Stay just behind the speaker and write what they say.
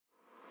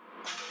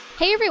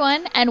Hey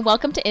everyone, and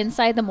welcome to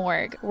Inside the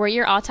Morgue. We're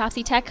your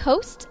autopsy tech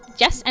hosts,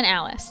 Jess and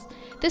Alice.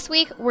 This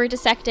week, we're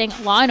dissecting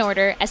Law &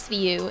 Order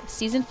SVU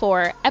Season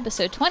 4,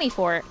 Episode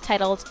 24,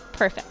 titled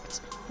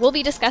Perfect. We'll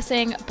be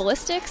discussing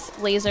ballistics,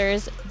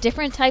 lasers,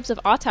 different types of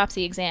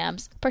autopsy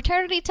exams,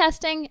 paternity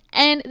testing,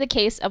 and the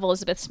case of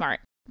Elizabeth Smart.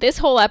 This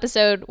whole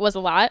episode was a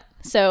lot,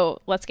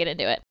 so let's get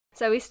into it.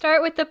 So we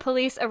start with the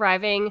police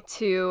arriving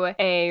to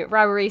a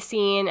robbery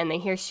scene, and they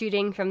hear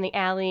shooting from the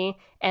alley,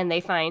 and they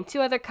find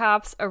two other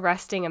cops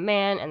arresting a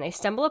man, and they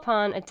stumble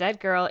upon a dead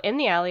girl in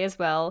the alley as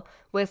well,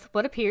 with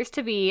what appears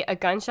to be a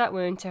gunshot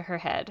wound to her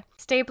head.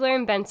 Stabler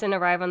and Benson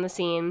arrive on the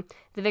scene.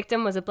 The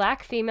victim was a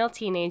black female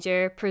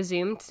teenager,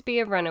 presumed to be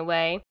a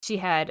runaway. She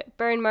had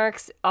burn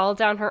marks all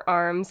down her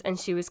arms, and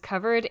she was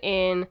covered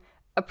in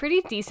a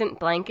pretty decent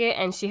blanket,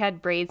 and she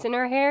had braids in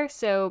her hair,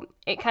 so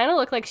it kind of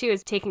looked like she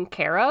was taken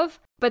care of.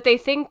 But they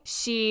think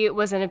she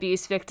was an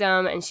abuse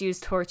victim and she was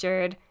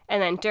tortured.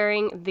 And then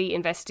during the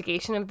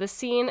investigation of the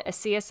scene, a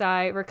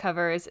CSI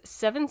recovers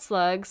 7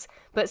 slugs,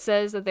 but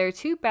says that they're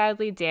too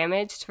badly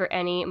damaged for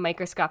any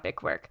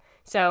microscopic work.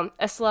 So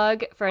a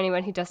slug, for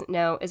anyone who doesn't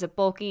know, is a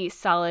bulky,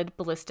 solid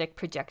ballistic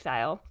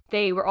projectile.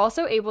 They were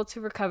also able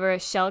to recover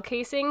shell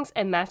casings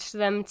and match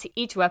them to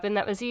each weapon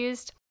that was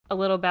used. A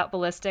little about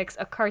ballistics.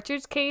 A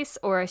cartridge case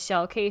or a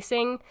shell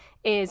casing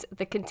is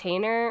the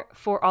container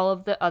for all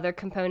of the other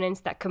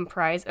components that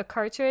comprise a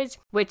cartridge,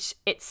 which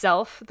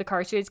itself, the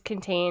cartridge,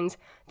 contains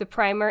the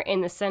primer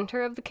in the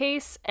center of the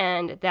case,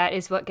 and that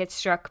is what gets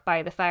struck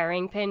by the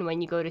firing pin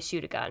when you go to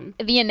shoot a gun.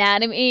 The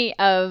anatomy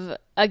of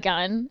a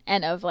gun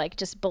and of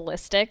just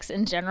ballistics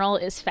in general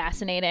is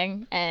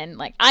fascinating, and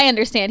I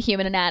understand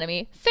human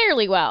anatomy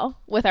fairly well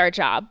with our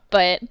job,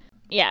 but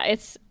yeah,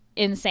 it's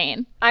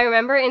insane. I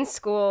remember in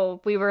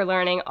school we were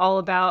learning all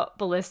about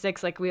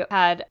ballistics. We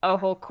had a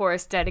whole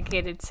course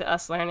dedicated to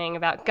us learning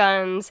about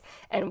guns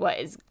and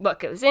what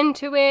goes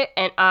into it,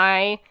 and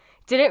I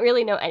didn't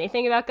really know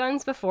anything about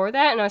guns before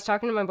that. And I was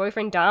talking to my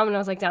boyfriend Dom, and I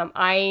was like, Dom,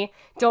 I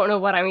don't know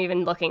what I'm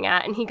even looking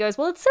at. And he goes,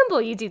 well, it's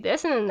simple, you do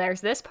this and then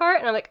there's this part.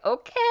 And I'm like,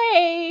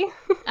 okay.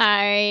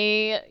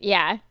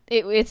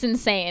 It's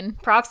insane.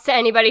 Props to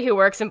anybody who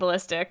works in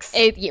ballistics.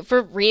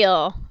 For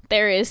real.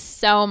 There is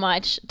so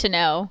much to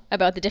know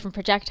about the different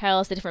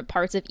projectiles, the different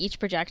parts of each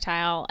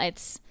projectile.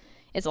 It's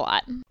a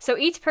lot. So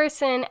each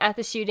person at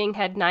the shooting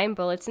had 9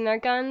 bullets in their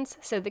guns,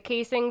 so the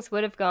casings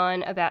would have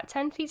gone about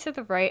 10 feet to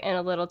the right and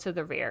a little to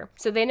the rear.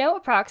 So they know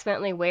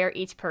approximately where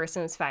each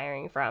person was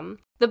firing from.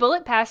 The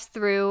bullet passed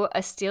through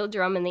a steel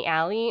drum in the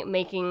alley,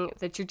 making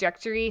the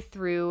trajectory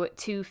through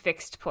 2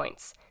 fixed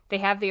points. They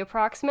have the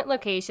approximate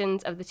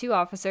locations of the 2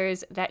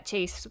 officers that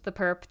chased the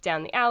perp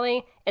down the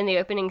alley in the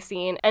opening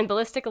scene, and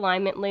ballistic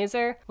alignment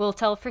laser will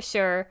tell for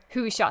sure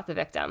who shot the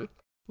victim.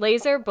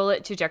 Laser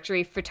bullet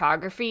trajectory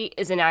photography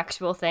is an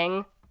actual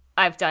thing.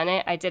 I've done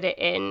it. I did it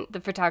in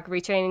the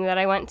photography training that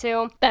I went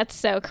to. That's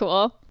so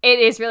cool. It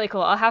is really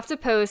cool. I'll have to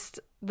post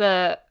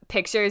the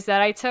pictures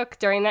that I took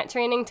during that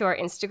training to our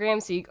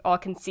Instagram so you all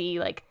can see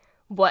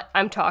what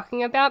I'm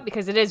talking about,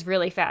 because it is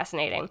really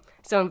fascinating.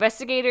 So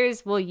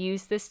investigators will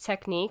use this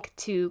technique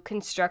to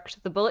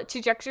construct the bullet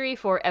trajectory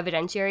for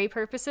evidentiary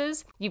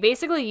purposes. You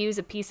basically use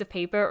a piece of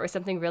paper or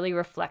something really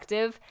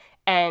reflective,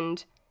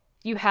 and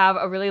you have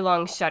a really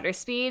long shutter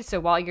speed. So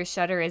while your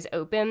shutter is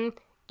open,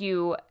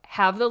 you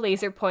have the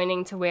laser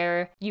pointing to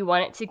where you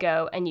want it to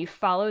go, and you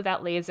follow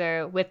that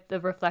laser with the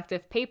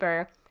reflective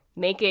paper,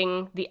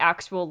 making the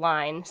actual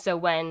line. So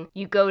when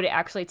you go to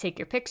actually take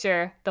your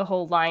picture, the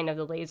whole line of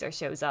the laser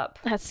shows up.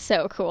 That's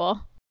so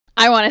cool.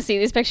 I want to see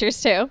these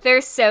pictures too.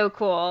 They're so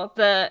cool.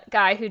 The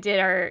guy who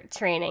did our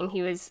training,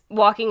 he was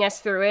walking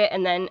us through it,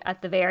 and then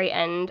at the very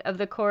end of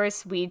the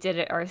course, we did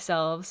it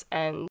ourselves,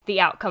 and the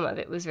outcome of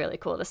it was really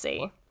cool to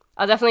see.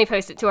 I'll definitely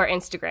post it to our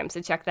Instagram,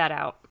 so check that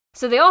out.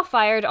 So they all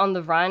fired on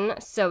the run,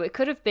 so it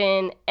could have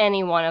been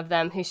any one of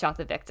them who shot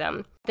the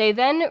victim. They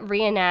then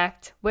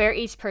reenact where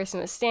each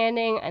person was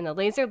standing, and the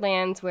laser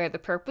lands where the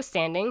perp was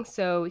standing,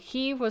 so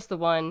he was the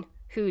one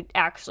who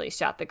actually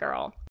shot the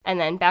girl. And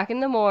then back in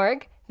the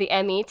morgue, the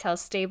ME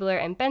tells Stabler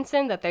and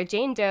Benson that their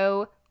Jane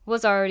Doe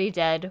was already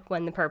dead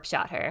when the perp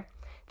shot her.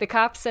 The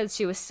cops said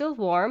she was still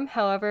warm,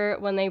 however,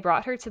 when they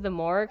brought her to the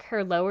morgue,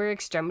 her lower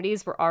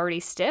extremities were already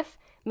stiff,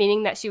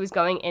 meaning that she was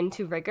going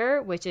into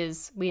rigor, which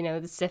is, we know,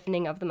 the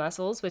stiffening of the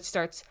muscles, which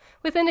starts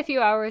within a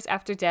few hours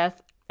after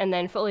death and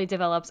then fully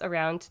develops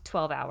around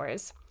 12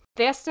 hours.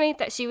 They estimate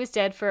that she was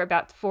dead for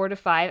about 4 to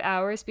 5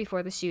 hours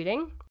before the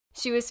shooting.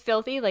 She was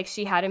filthy, like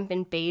she hadn't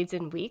been bathed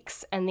in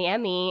weeks, and the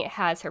ME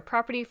has her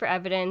property for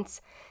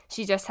evidence.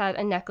 She just had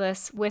a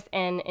necklace with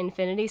an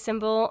infinity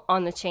symbol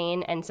on the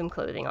chain and some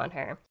clothing on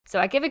her. So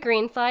I give a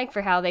green flag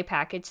for how they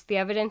packaged the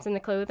evidence and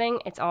the clothing.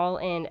 It's all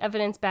in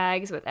evidence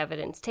bags with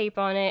evidence tape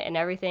on it, and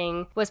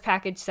everything was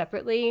packaged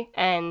separately,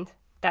 and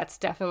that's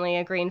definitely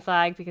a green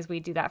flag because we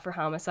do that for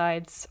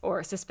homicides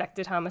or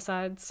suspected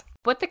homicides.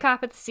 What the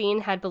cop at the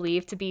scene had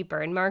believed to be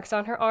burn marks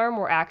on her arm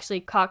were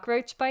actually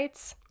cockroach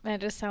bites. That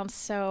just sounds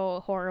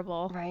so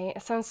horrible. Right?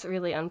 It sounds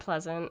really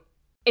unpleasant.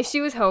 If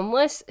she was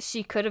homeless,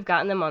 she could have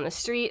gotten them on the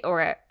street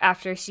or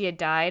after she had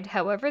died.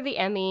 However, the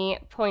ME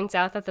points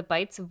out that the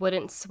bites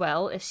wouldn't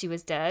swell if she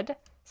was dead.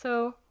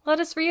 So let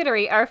us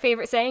reiterate our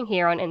favorite saying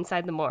here on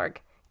Inside the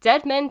Morgue.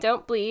 Dead men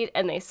don't bleed,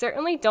 and they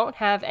certainly don't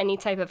have any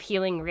type of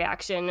healing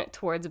reaction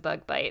towards a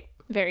bug bite.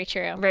 Very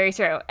true. Very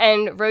true.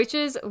 And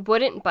roaches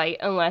wouldn't bite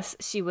unless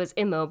she was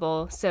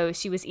immobile, so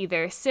she was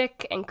either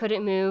sick and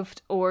couldn't move,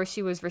 or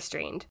she was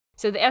restrained.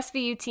 So the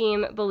SVU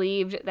team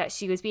believed that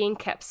she was being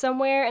kept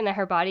somewhere and that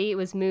her body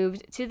was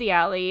moved to the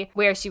alley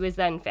where she was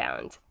then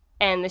found.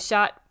 And the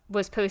shot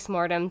was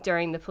post-mortem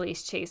during the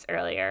police chase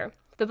earlier.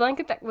 The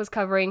blanket that was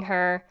covering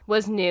her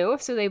was new,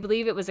 so they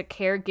believe it was a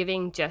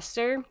caregiving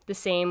gesture, the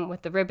same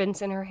with the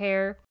ribbons in her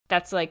hair.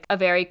 That's like a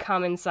very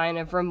common sign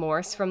of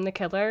remorse from the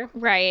killer.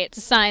 Right. It's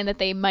a sign that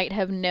they might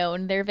have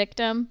known their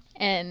victim.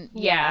 And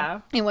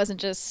yeah, it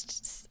wasn't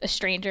just a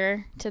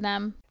stranger to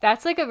them.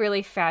 That's like a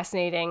really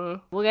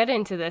fascinating, we'll get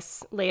into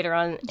this later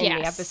on in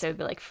the episode,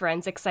 but like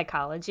forensic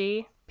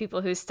psychology.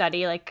 People who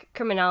study like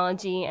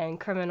criminology and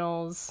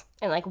criminals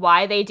and like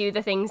why they do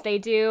the things they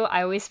do.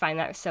 I always find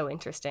that so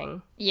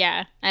interesting.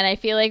 Yeah. And I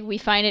feel like we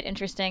find it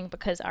interesting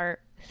because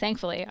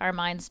thankfully, our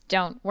minds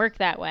don't work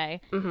that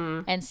way.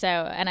 Mm-hmm.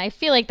 And I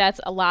feel like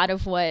that's a lot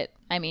of what,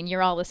 I mean,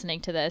 you're all listening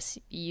to this.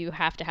 You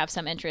have to have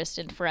some interest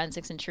in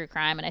forensics and true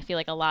crime. And I feel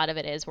like a lot of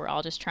it is we're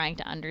all just trying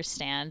to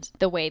understand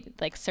the way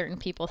like certain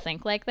people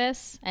think like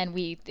this. And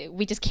we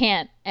just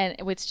can't. And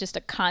it's just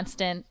a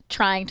constant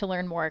trying to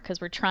learn more because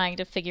we're trying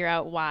to figure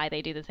out why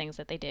they do the things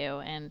that they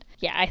do. And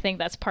yeah, I think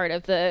that's part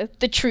of the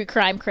true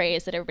crime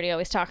craze that everybody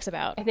always talks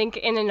about. I think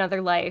in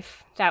another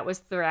life, that was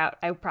the route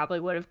I probably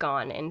would have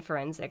gone in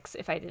forensics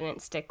if I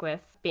didn't stick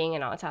with being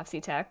an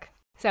autopsy tech.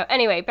 So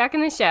anyway, back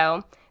in the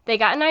show, they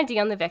got an ID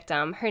on the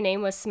victim. Her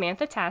name was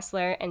Samantha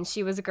Tassler, and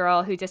she was a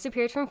girl who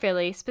disappeared from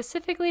Philly,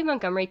 specifically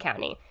Montgomery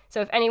County.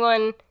 So if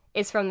anyone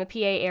is from the PA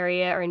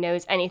area or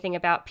knows anything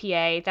about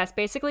PA, that's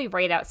basically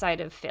right outside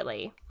of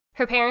Philly.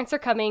 Her parents are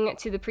coming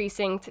to the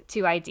precinct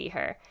to ID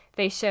her.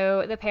 They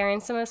show the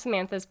parents some of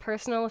Samantha's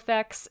personal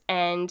effects,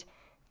 and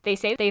they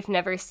say they've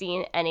never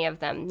seen any of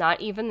them, not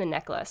even the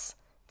necklace.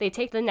 They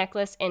take the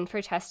necklace in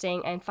for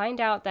testing and find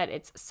out that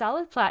it's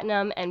solid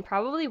platinum and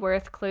probably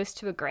worth close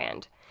to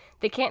 $1,000.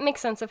 They can't make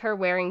sense of her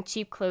wearing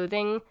cheap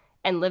clothing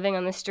and living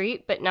on the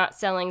street, but not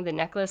selling the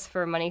necklace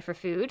for money for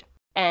food.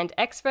 And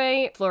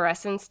X-ray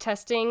fluorescence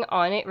testing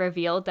on it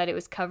revealed that it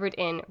was covered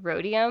in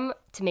rhodium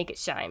to make it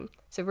shine.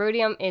 So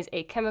rhodium is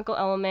a chemical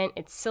element,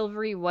 it's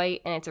silvery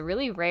white, and it's a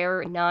really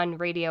rare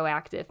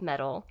non-radioactive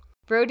metal.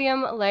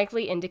 Rhodium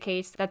likely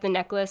indicates that the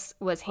necklace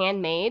was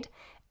handmade,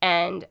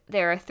 and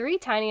there are 3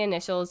 tiny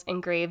initials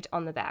engraved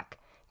on the back.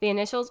 The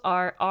initials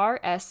are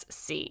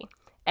RSC,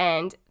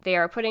 and they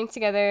are putting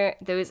together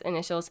those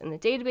initials in the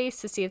database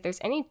to see if there's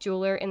any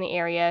jeweler in the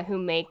area who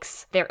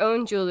makes their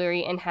own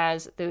jewelry and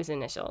has those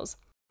initials.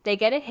 They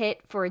get a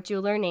hit for a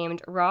jeweler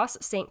named Ross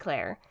St.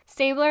 Clair.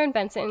 Stabler and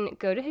Benson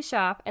go to his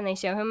shop and they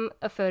show him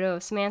a photo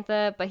of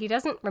Samantha, but he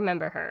doesn't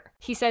remember her.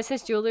 He says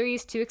his jewelry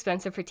is too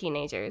expensive for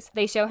teenagers.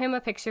 They show him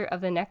a picture of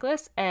the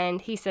necklace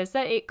and he says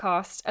that it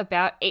costs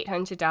about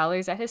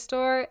 $800 at his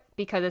store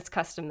because it's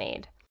custom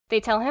made. They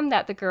tell him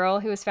that the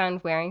girl who was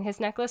found wearing his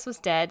necklace was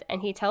dead,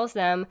 and he tells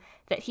them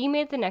that he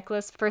made the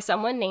necklace for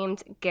someone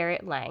named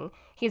Garrett Lang.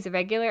 He's a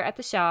regular at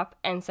the shop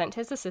and sent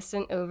his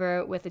assistant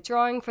over with a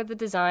drawing for the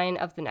design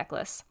of the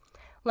necklace.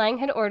 Lang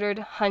had ordered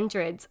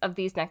hundreds of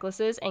these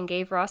necklaces and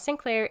gave Ross St.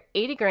 Clair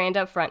 $80,000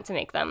 up front to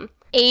make them.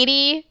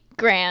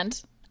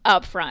 $80,000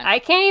 up front. I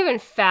can't even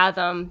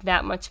fathom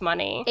that much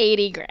money.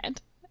 $80,000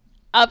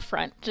 up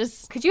front.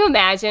 Just could you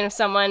imagine if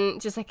someone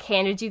just like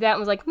handed you that and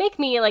was like, make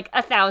me like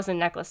 1,000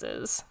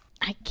 necklaces?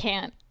 I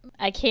can't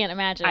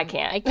imagine. I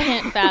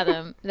can't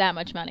fathom that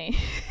much money.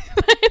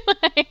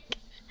 Like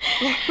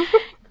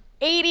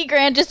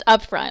 $80,000 just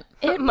up front.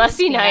 It must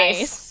be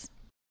nice.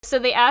 So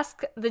they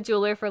ask the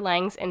jeweler for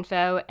Lang's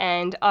info,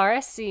 and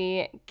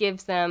RSC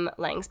gives them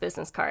Lang's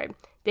business card.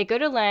 They go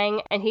to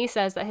Lang, and he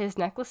says that his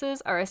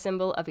necklaces are a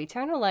symbol of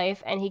eternal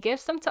life, and he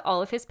gives them to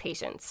all of his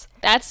patients.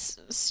 That's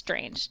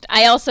strange.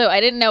 I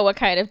didn't know what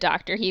kind of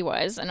doctor he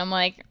was, and I'm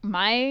like,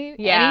 any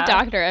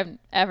doctor I've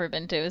ever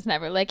been to is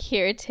never like,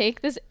 here,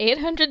 take this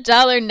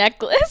 $800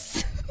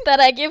 necklace that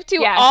I give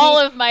to all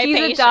of my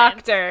patients. He's a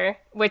doctor,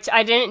 which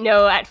I didn't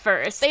know at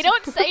first. They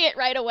don't say it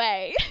right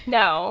away.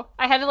 No.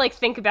 I had to like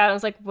think about it. I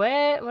was like,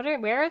 where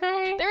are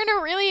they? They're in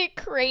a really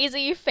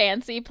crazy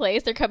fancy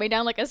place. They're coming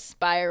down like a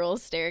spiral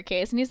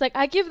staircase. And he's like,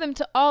 I give them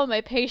to all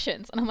my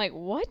patients. And I'm like,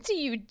 what do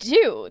you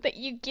do that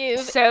you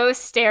give? So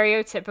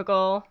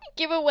stereotypical.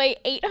 Give away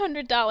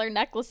 $800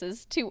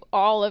 necklaces to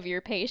all of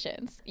your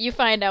patients. You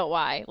find out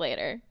why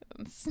later.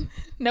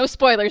 No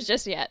spoilers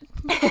just yet.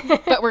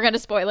 But we're going to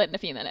spoil it in a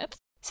few minutes.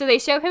 So they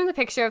show him the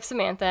picture of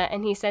Samantha,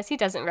 and he says he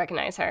doesn't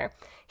recognize her.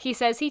 He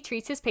says he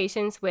treats his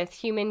patients with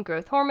human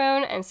growth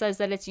hormone and says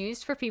that it's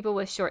used for people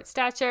with short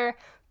stature,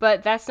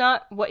 but that's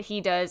not what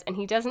he does, and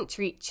he doesn't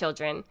treat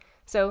children.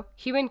 So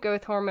human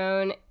growth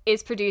hormone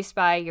is produced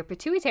by your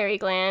pituitary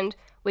gland,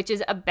 which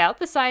is about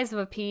the size of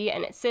a pea,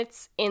 and it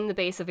sits in the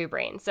base of your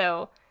brain.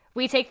 So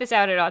We take this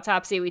out at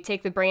autopsy. We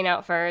take the brain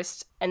out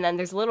first, and then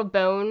there's a little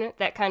bone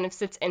that kind of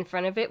sits in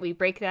front of it. We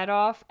break that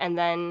off, and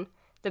then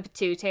the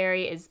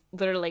pituitary is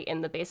literally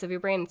in the base of your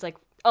brain. It's like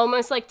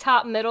almost like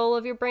top middle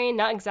of your brain,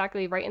 not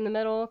exactly right in the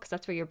middle, because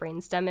that's where your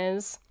brainstem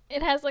is.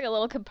 It has like a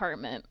little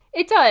compartment.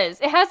 It does.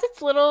 It has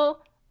its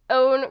little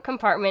own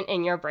compartment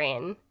in your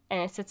brain,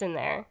 and it sits in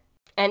there.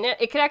 And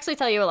it could actually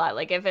tell you a lot.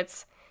 Like if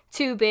it's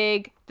too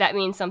big, that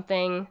means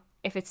something.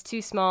 If it's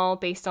too small,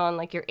 based on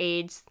like your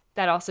age,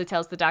 that also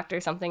tells the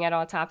doctor something at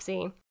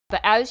autopsy.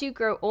 But as you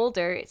grow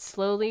older, it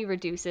slowly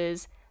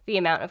reduces the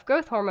amount of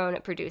growth hormone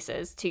it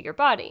produces to your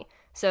body.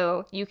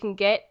 So you can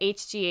get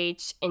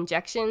HGH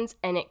injections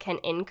and it can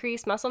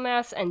increase muscle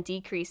mass and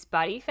decrease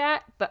body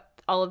fat, but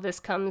all of this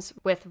comes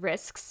with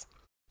risks.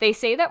 They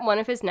say that one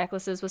of his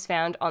necklaces was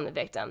found on the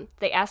victim.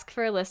 They ask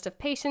for a list of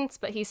patients,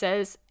 but he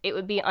says it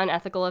would be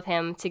unethical of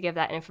him to give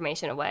that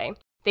information away.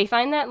 They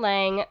find that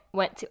Lang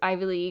went to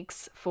Ivy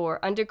Leagues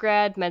for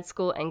undergrad, med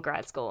school, and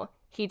grad school.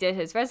 He did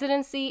his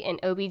residency in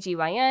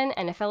OBGYN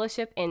and a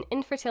fellowship in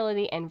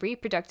infertility and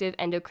reproductive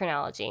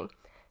endocrinology.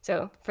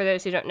 So for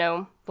those who don't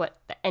know what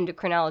the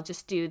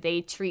endocrinologists do,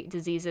 they treat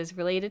diseases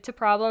related to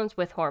problems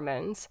with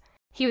hormones.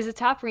 He was a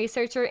top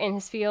researcher in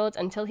his field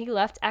until he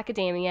left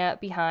academia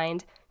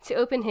behind to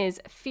open his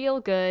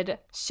feel-good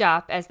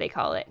shop, as they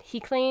call it. He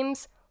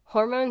claims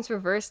hormones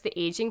reverse the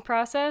aging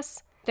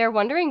process. They're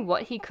wondering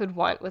what he could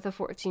want with a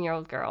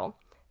 14-year-old girl.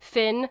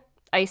 Finn,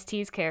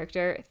 Ice-T's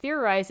character,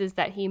 theorizes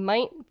that he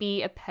might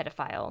be a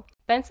pedophile.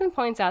 Benson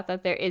points out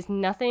that there is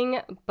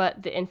nothing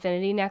but the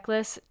infinity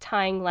necklace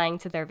tying Lang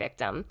to their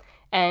victim,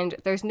 and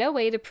there's no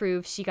way to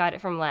prove she got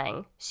it from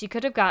Lang. She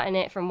could have gotten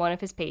it from one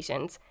of his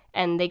patients,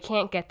 and they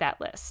can't get that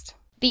list.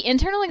 The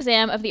internal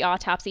exam of the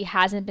autopsy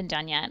hasn't been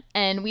done yet,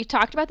 and we've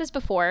talked about this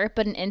before,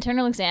 but an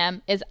internal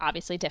exam is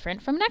obviously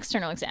different from an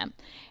external exam.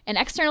 An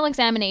external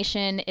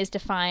examination is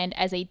defined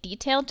as a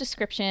detailed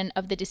description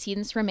of the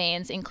decedent's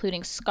remains,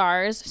 including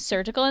scars,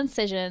 surgical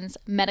incisions,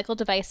 medical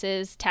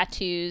devices,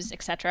 tattoos,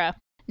 etc.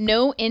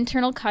 No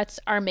internal cuts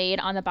are made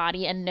on the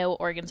body and no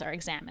organs are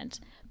examined.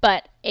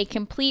 But a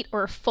complete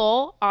or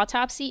full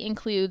autopsy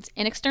includes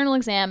an external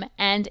exam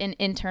and an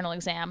internal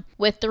exam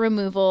with the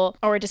removal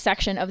or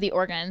dissection of the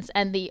organs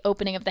and the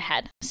opening of the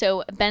head.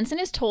 So Benson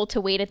is told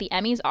to wait at the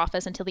ME's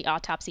office until the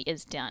autopsy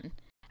is done.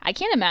 I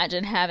can't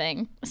imagine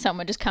having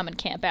someone just come and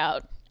camp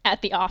out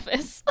at the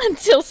office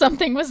until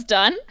something was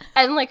done.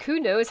 And like, who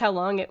knows how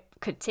long it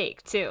could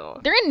take, too.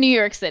 They're in New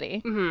York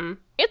City. Mm-hmm.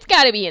 It's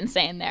got to be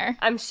insane there.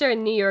 I'm sure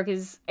New York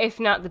is, if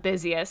not the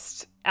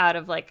busiest, out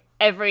of like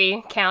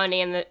every county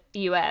in the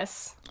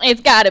U.S. It's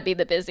got to be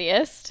the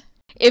busiest.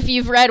 If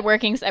you've read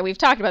we've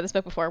talked about this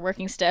book before,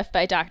 Working Stiff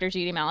by Dr.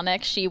 Judy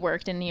Malinick. She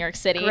worked in New York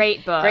City.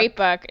 Great book. Great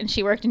book. And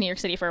she worked in New York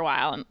City for a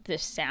while, and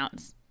this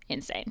sounds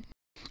insane.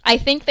 I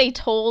think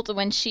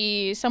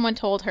someone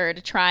told her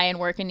to try and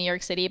work in New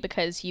York City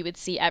because you would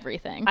see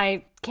everything.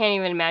 I can't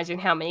even imagine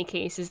how many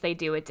cases they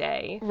do a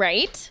day.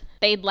 Right?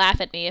 They'd laugh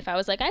at me if I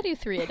was like, I do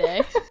 3 a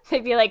day.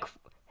 They'd be like,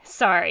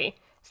 sorry,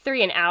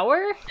 3 an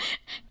hour?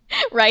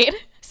 Right?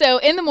 So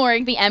in the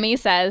morgue, the ME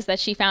says that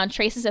she found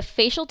traces of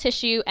facial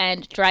tissue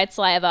and dried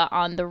saliva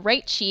on the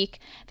right cheek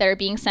that are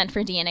being sent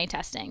for DNA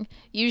testing.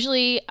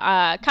 Usually,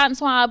 a cotton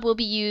swab will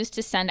be used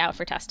to send out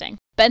for testing.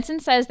 Benson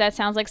says that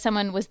sounds like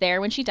someone was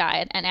there when she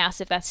died and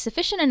asks if that's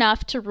sufficient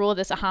enough to rule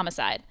this a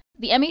homicide.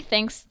 The ME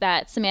thinks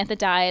that Samantha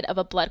died of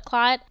a blood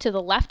clot to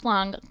the left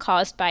lung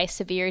caused by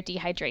severe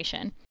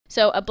dehydration.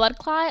 So a blood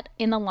clot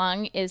in the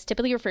lung is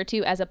typically referred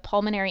to as a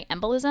pulmonary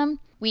embolism.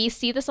 We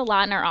see this a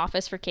lot in our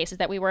office for cases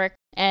that we work.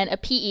 And a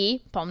PE,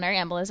 pulmonary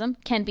embolism,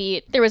 can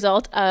be the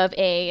result of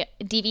a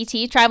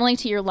DVT traveling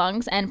to your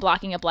lungs and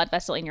blocking a blood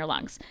vessel in your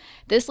lungs.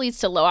 This leads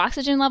to low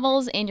oxygen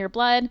levels in your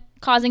blood,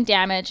 causing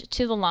damage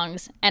to the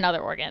lungs and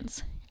other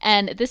organs.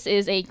 And this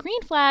is a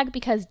green flag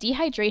because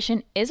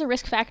dehydration is a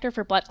risk factor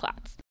for blood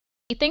clots.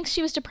 He thinks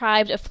she was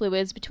deprived of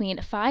fluids between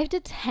 5 to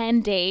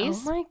 10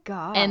 days. Oh my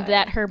God. And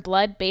that her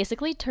blood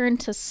basically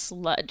turned to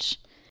sludge.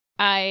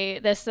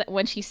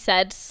 When she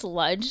said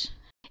sludge,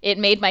 it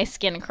made my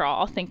skin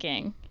crawl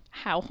thinking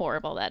how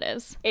horrible that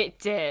is. It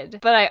did.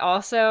 But I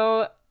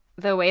also,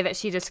 the way that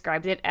she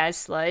described it as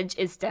sludge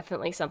is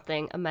definitely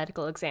something a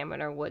medical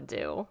examiner would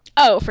do.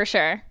 Oh, for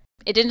sure.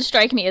 It didn't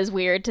strike me as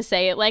weird to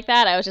say it like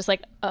that. I was just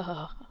like,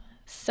 oh,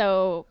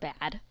 so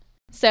bad.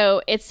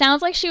 So it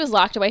sounds like she was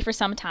locked away for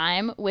some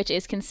time, which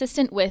is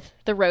consistent with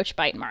the roach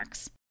bite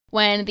marks.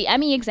 When the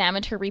ME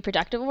examined her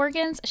reproductive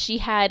organs, she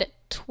had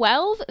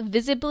 12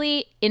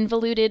 visibly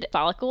involuted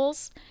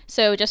follicles.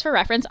 So just for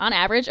reference, on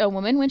average, a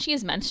woman when she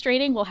is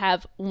menstruating will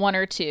have 1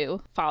 or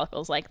 2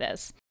 follicles like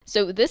this.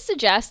 So this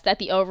suggests that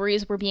the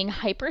ovaries were being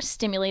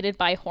hyperstimulated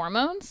by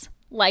hormones,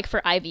 like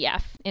for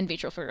IVF, in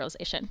vitro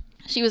fertilization.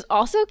 She was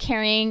also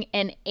carrying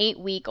an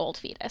 8-week-old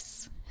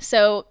fetus.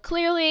 So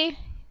clearly,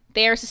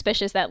 they are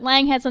suspicious that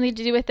Lang had something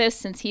to do with this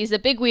since he's a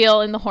big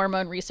wheel in the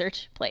hormone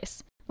research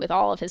place, with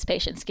all of his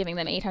patients giving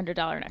them $800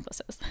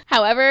 necklaces.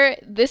 However,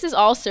 this is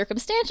all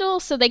circumstantial,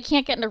 so they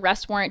can't get an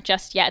arrest warrant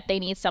just yet. They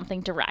need something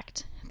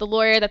direct. The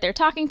lawyer that they're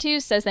talking to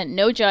says that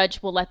no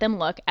judge will let them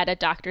look at a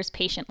doctor's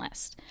patient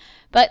list,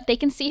 but they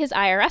can see his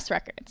IRS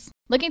records.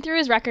 Looking through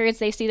his records,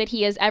 they see that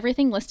he has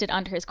everything listed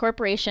under his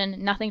corporation,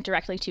 nothing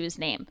directly to his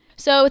name.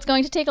 So it's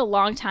going to take a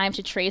long time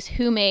to trace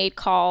who made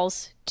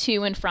calls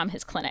to and from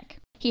his clinic.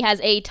 He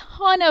has a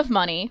ton of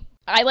money.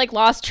 I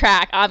lost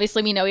track.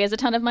 Obviously, we know he has a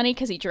ton of money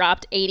because he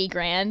dropped 80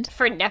 grand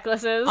for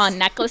necklaces. On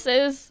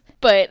necklaces.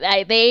 But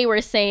they were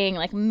saying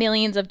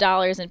millions of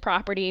dollars in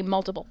property,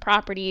 multiple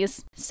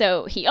properties.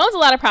 So he owns a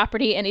lot of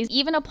property, and he's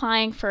even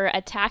applying for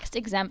a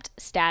tax-exempt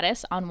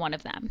status on one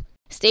of them.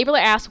 Stabler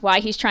asks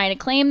why he's trying to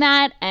claim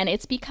that, and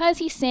it's because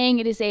he's saying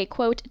it is a,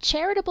 quote,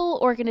 charitable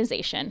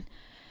organization.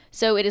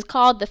 So it is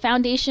called the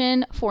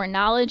Foundation for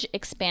Knowledge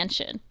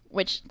Expansion,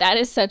 which that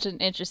is such an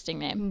interesting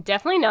name.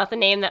 Definitely not the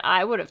name that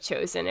I would have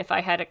chosen if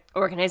I had an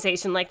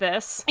organization like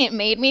this. It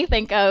made me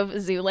think of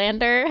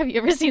Zoolander. Have you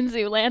ever seen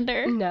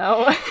Zoolander?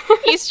 No.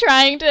 He's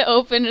trying to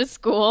open a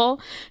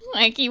school.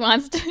 He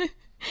wants to...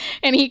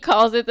 And he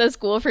calls it the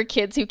School for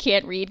Kids Who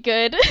Can't Read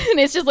Good. And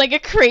it's just a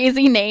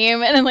crazy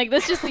name. And I'm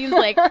this just seems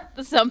like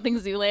something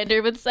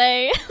Zoolander would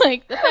say.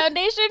 The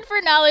Foundation for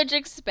Knowledge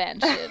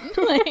Expansion.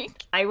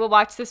 I will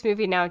watch this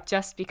movie now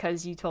just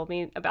because you told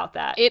me about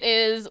that. It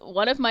is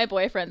one of my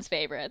boyfriend's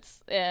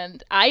favorites.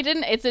 And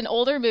it's an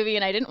older movie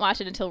and I didn't watch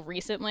it until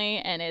recently.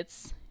 And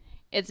it's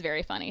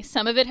very funny.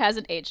 Some of it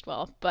hasn't aged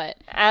well, but...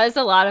 As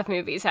a lot of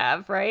movies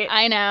have, right?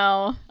 I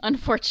know,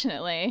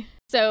 unfortunately.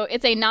 So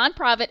it's a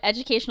nonprofit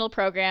educational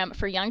program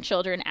for young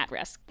children at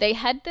risk. They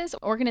head this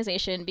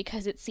organization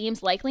because it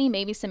seems likely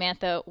maybe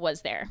Samantha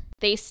was there.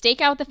 They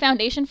stake out the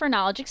Foundation for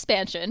Knowledge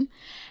Expansion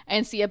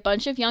and see a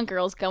bunch of young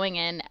girls going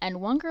in, and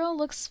one girl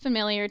looks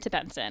familiar to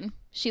Benson.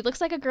 She looks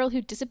like a girl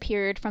who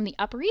disappeared from the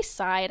Upper East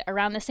Side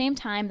around the same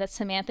time that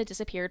Samantha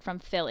disappeared from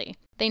Philly.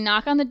 They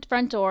knock on the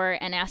front door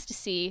and ask to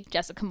see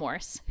Jessica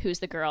Morse, who's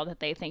the girl that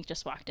they think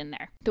just walked in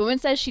there. The woman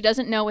says she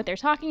doesn't know what they're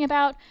talking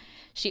about.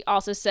 She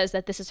also says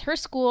that this is her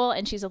school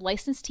and she's a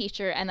licensed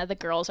teacher and that the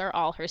girls are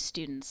all her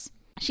students.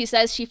 She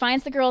says she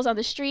finds the girls on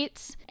the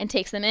streets and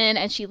takes them in,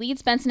 and she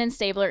leads Benson and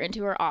Stabler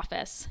into her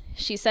office.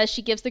 She says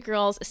she gives the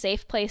girls a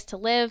safe place to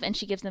live and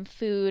she gives them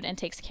food and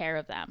takes care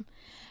of them.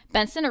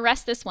 Benson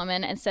arrests this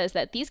woman and says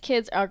that these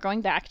kids are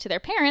going back to their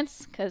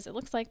parents because it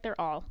looks like they're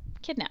all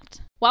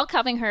kidnapped. While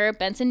cuffing her,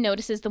 Benson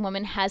notices the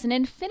woman has an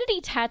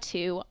infinity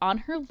tattoo on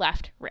her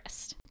left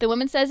wrist. The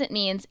woman says it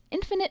means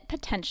infinite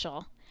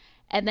potential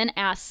and then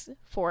asks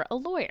for a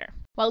lawyer.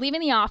 While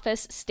leaving the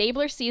office,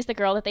 Stabler sees the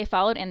girl that they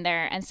followed in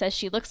there and says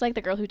she looks like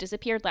the girl who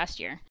disappeared last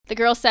year. The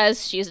girl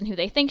says she isn't who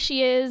they think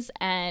she is,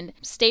 and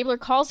Stabler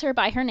calls her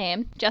by her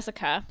name,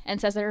 Jessica,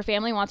 and says that her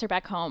family wants her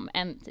back home.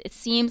 And it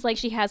seems like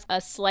she has a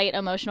slight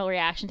emotional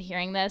reaction to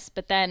hearing this,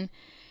 but then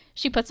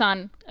she puts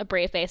on a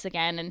brave face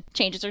again and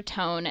changes her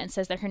tone and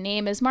says that her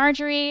name is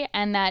Marjorie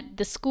and that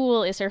the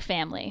school is her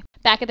family.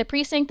 Back at the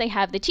precinct, they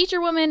have the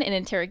teacher woman in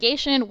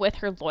interrogation with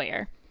her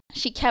lawyer.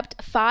 She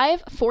kept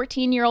 5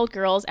 14-year-old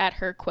girls at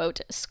her,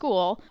 quote,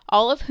 school,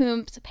 all of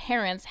whom's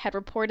parents had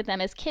reported them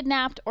as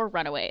kidnapped or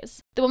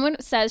runaways. The woman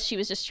says she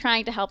was just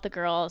trying to help the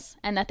girls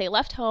and that they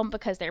left home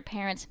because their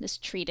parents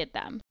mistreated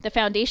them. The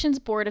foundation's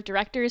board of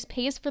directors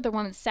pays for the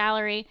woman's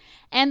salary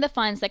and the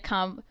funds that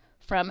come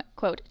from,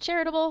 quote,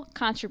 charitable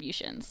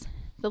contributions.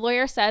 The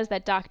lawyer says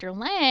that Dr.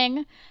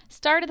 Lang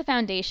started the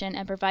foundation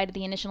and provided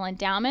the initial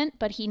endowment,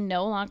 but he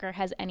no longer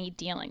has any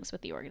dealings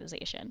with the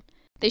organization.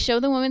 They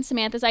show the woman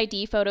Samantha's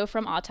ID photo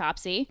from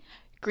autopsy.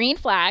 Green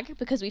flag,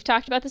 because we've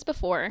talked about this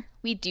before.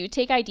 We do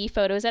take ID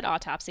photos at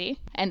autopsy,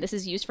 and this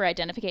is used for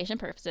identification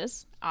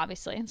purposes.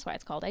 Obviously, that's why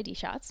it's called ID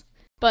shots.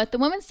 But the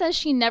woman says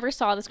she never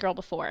saw this girl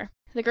before.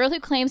 The girl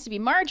who claims to be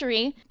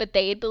Marjorie, but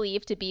they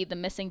believe to be the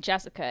missing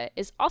Jessica,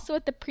 is also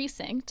at the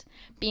precinct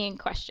being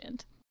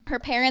questioned. Her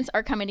parents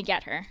are coming to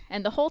get her,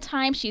 and the whole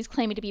time she's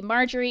claiming to be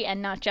Marjorie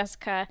and not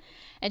Jessica,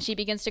 and she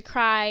begins to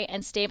cry,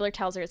 and Stabler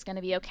tells her it's going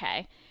to be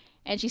okay.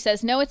 And she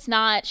says, no, it's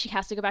not. She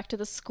has to go back to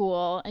the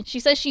school. And she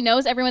says she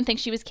knows everyone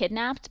thinks she was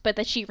kidnapped, but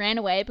that she ran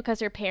away because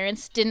her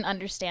parents didn't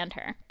understand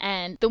her.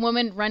 And the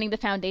woman running the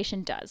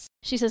foundation does.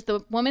 She says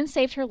the woman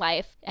saved her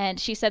life, and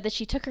she said that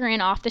she took her in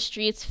off the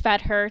streets,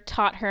 fed her,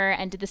 taught her,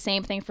 and did the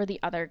same thing for the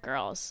other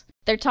girls.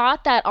 They're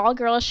taught that all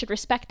girls should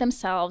respect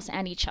themselves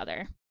and each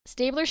other.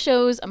 Stabler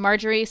shows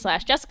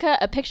Marjorie/Jessica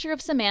a picture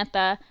of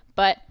Samantha,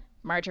 but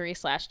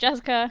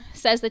Marjorie/Jessica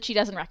says that she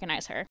doesn't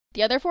recognize her.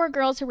 The other 4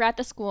 girls who were at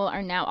the school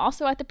are now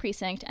also at the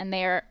precinct, and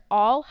they are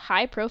all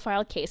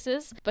high-profile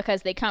cases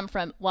because they come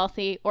from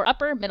wealthy or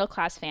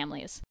upper-middle-class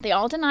families. They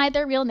all denied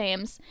their real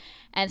names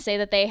and say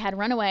that they had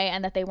run away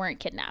and that they weren't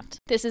kidnapped.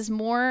 This is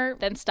more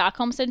than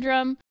Stockholm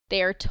Syndrome.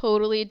 They are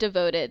totally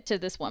devoted to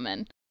this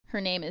woman. Her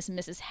name is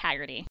Mrs.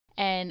 Haggerty,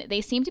 and they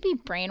seem to be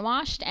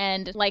brainwashed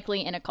and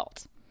likely in a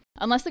cult.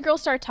 Unless the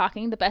girls start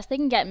talking, the best they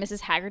can get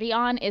Mrs. Haggerty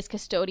on is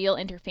custodial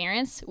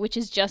interference, which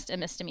is just a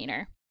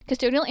misdemeanor.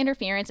 Custodial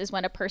interference is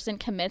when a person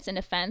commits an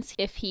offense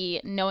if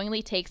he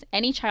knowingly takes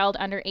any child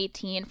under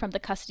 18 from the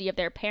custody of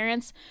their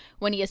parents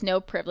when he has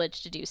no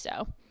privilege to do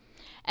so.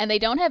 And they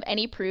don't have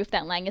any proof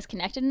that Lang is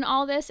connected in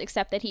all this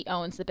except that he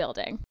owns the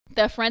building.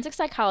 The forensic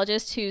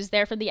psychologist who's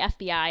there from the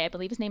FBI, I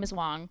believe his name is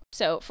Wong.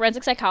 So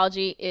forensic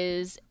psychology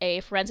is a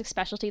forensic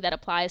specialty that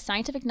applies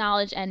scientific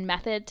knowledge and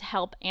method to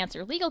help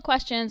answer legal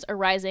questions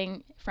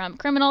arising from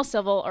criminal,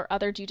 civil, or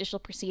other judicial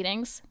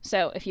proceedings.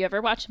 So if you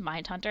ever watch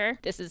Mindhunter,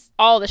 this is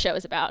all the show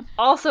is about.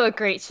 Also a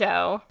great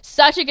show.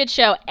 Such a good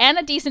show and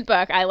a decent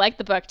book. I like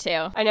the book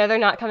too. I know they're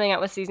not coming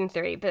out with season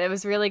 3, but it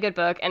was a really good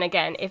book. And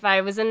again, if I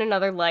was in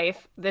another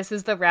life, this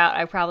is the route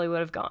I probably would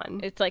have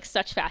gone. It's like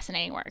such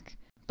fascinating work.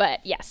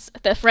 But yes,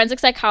 the forensic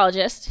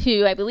psychologist,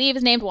 who I believe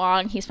is named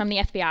Wong, he's from the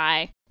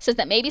FBI, says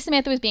that maybe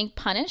Samantha was being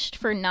punished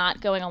for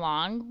not going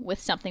along with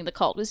something the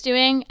cult was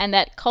doing, and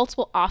that cults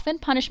will often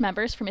punish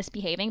members for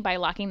misbehaving by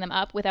locking them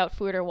up without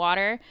food or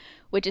water,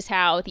 which is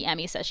how the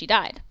Emmy says she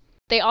died.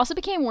 They also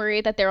became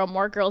worried that there were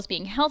more girls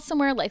being held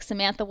somewhere like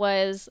Samantha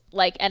was,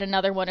 like at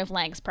another one of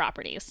Lang's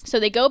properties. So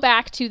they go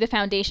back to the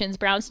Foundation's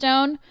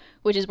brownstone,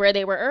 which is where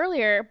they were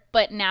earlier,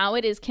 but now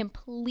it is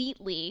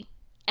completely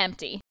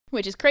empty,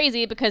 which is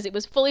crazy because it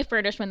was fully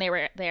furnished when they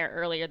were there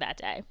earlier that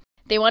day.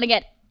 They want to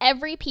get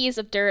every piece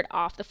of dirt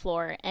off the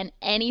floor and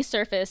any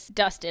surface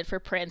dusted for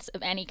prints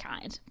of any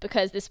kind,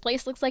 because this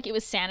place looks like it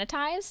was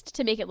sanitized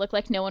to make it look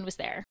like no one was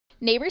there.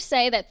 Neighbors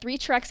say that 3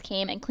 trucks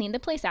came and cleaned the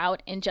place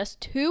out in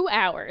just 2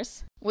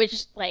 hours,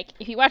 which, like,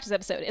 if you watch this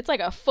episode, it's like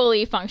a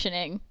fully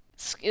functioning,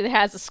 it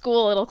has a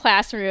school, a little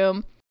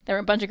classroom. There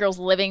were a bunch of girls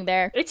living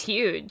there. It's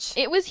huge.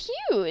 It was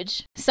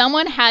huge.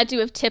 Someone had to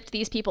have tipped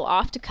these people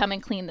off to come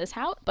and clean this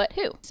out, but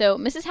who? So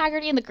Mrs.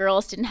 Haggerty and the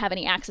girls didn't have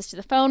any access to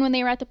the phone when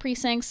they were at the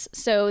precincts,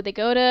 so they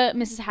go to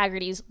Mrs.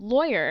 Haggerty's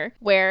lawyer,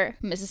 where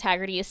Mrs.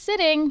 Haggerty is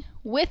sitting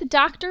with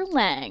Dr.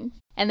 Lang,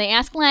 and they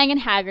ask Lang and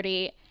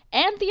Haggerty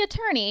and the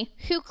attorney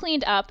who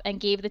cleaned up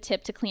and gave the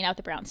tip to clean out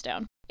the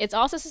brownstone. It's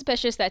also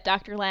suspicious that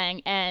Dr.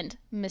 Lang and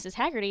Mrs.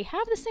 Haggerty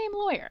have the same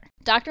lawyer.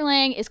 Dr.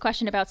 Lang is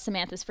questioned about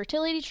Samantha's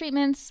fertility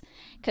treatments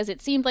because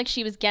it seemed like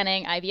she was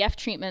getting IVF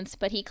treatments,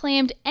 but he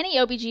claimed any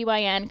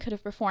OBGYN could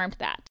have performed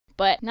that.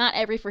 But not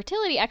every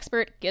fertility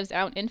expert gives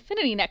out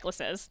infinity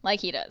necklaces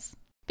like he does.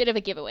 Bit of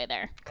a giveaway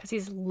there. Because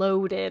he's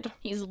loaded.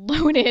 He's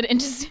loaded and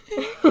just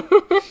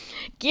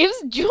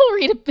gives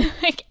jewelry to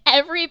like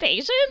every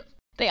patient.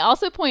 They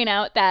also point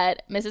out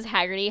that Mrs.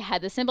 Haggerty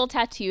had the symbol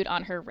tattooed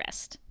on her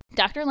wrist.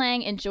 Dr.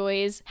 Lang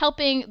enjoys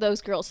helping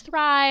those girls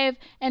thrive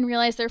and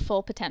realize their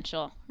full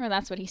potential, or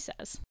that's what he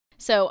says.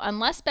 So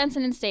unless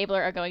Benson and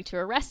Stabler are going to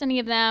arrest any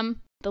of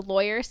them, the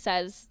lawyer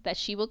says that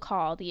she will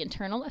call the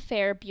Internal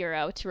Affairs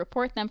Bureau to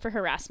report them for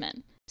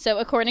harassment. So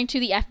according to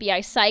the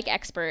FBI psych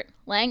expert,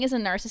 Lang is a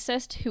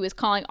narcissist who is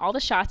calling all the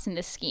shots in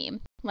this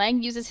scheme.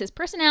 Lang uses his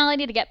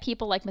personality to get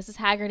people like Mrs.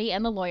 Haggerty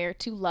and the lawyer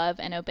to love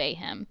and obey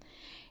him.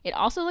 It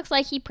also looks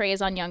like he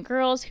preys on young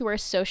girls who are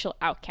social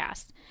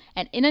outcasts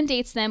and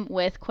inundates them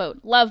with, quote,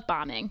 love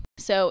bombing.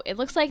 So it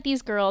looks like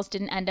these girls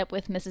didn't end up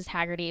with Mrs.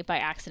 Haggerty by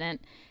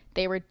accident.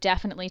 They were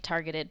definitely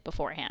targeted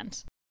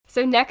beforehand.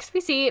 So next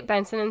we see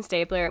Benson and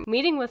Stabler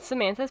meeting with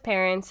Samantha's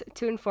parents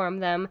to inform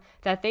them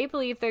that they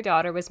believe their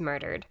daughter was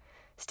murdered.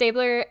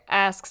 Stabler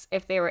asks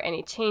if there were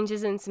any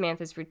changes in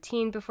Samantha's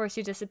routine before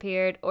she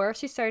disappeared or if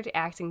she started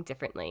acting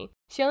differently.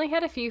 She only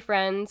had a few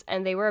friends,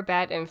 and they were a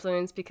bad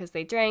influence because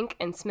they drank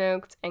and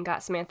smoked and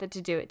got Samantha to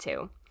do it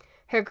too.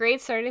 Her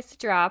grades started to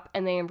drop,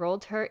 and they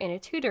enrolled her in a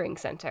tutoring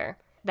center.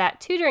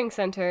 That tutoring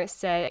center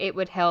said it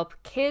would help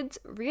kids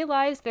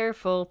realize their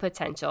full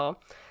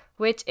potential,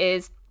 which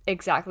is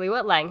exactly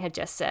what Lang had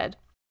just said.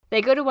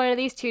 They go to one of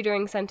these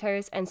tutoring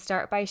centers and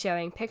start by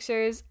showing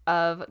pictures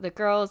of the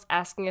girls,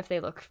 asking if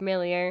they look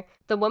familiar.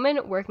 The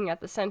woman working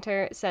at the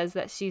center says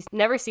that she's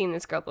never seen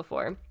this girl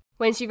before.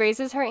 When she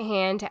raises her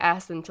hand to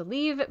ask them to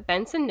leave,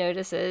 Benson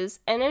notices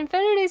an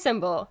infinity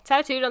symbol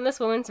tattooed on this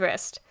woman's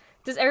wrist.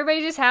 Does everybody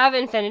just have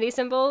infinity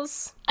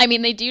symbols? I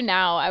mean, they do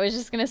now. I was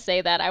just going to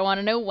say that. I want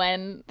to know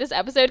when this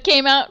episode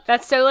came out.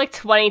 That's so, like,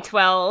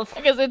 2012.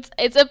 Because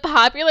it's a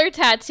popular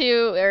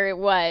tattoo, or it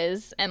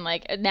was, and,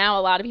 like, now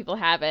a lot of people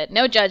have it.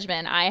 No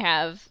judgment. I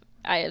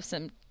have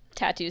some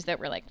tattoos that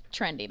were, like,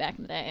 trendy back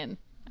in the day and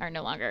are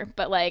no longer.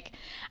 But, like,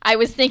 I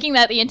was thinking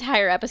that the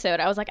entire episode.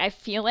 I was like, I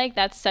feel like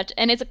that's such...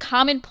 And it's a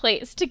common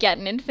place to get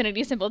an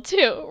infinity symbol,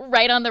 too,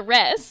 right on the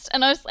wrist.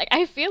 And I was like,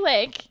 I feel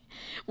like...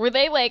 Were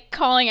they, like,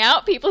 calling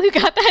out people who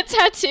got that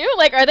tattoo?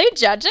 Like, are they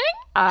judging?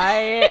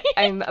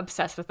 I'm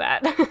obsessed with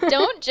that.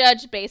 Don't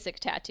judge basic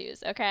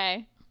tattoos,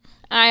 okay?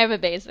 I have a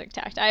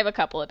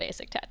couple of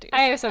basic tattoos.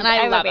 I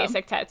have a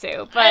basic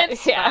tattoo, but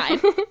it's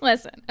fine.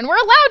 Listen, and we're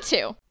allowed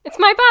to. It's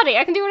my body.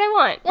 I can do what I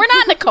want. We're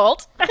not in a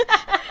cult.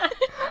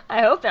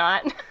 I hope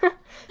not.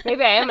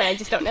 Maybe I am, and I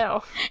just don't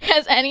know.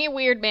 Has any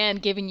weird man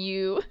given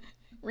you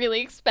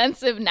really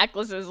expensive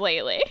necklaces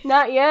lately?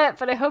 Not yet,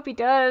 but I hope he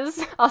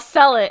does. I'll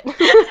sell it.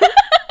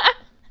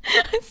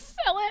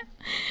 Sell it?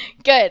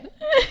 Good.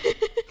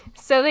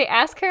 So they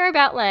ask her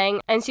about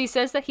Lang, and she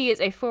says that he is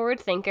a forward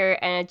thinker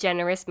and a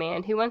generous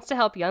man who wants to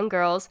help young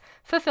girls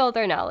fulfill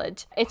their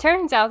knowledge. It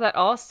turns out that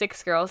all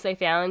 6 girls they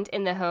found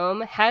in the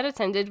home had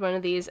attended one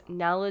of these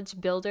knowledge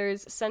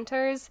builders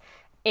centers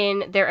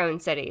in their own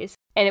cities.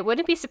 And it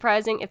wouldn't be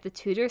surprising if the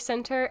tutor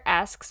center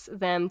asks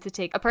them to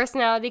take a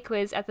personality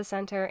quiz at the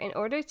center in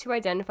order to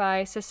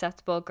identify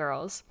susceptible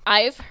girls.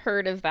 I've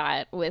heard of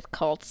that with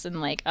cults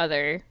and like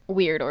other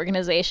weird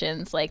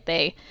organizations. Like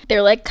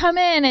they're like, come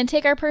in and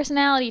take our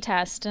personality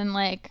test and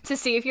like To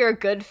see if you're a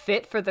good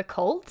fit for the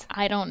cult?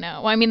 I don't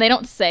know. Well, I mean, they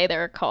don't say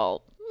they're a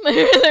cult.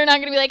 They're not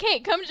gonna be like, hey,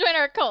 come join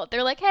our cult.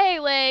 They're like,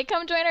 hey, like,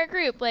 come join our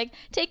group. Like,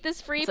 take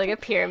this free. It's like a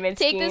pyramid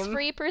take scheme. This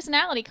free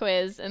personality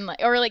quiz and like,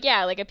 or like,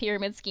 yeah, like a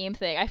pyramid scheme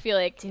thing. I feel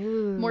like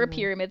more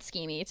pyramid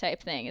schemey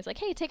type thing. It's like,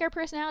 hey, take our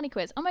personality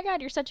quiz. Oh my god,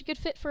 you're such a good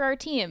fit for our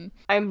team.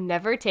 I'm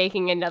never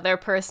taking another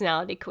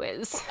personality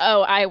quiz.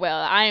 Oh, I will.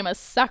 I am a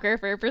sucker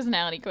for a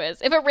personality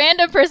quiz. If a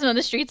random person on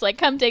the street's like,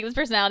 come take this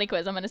personality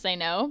quiz, I'm gonna say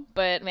no.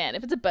 But man,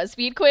 if it's a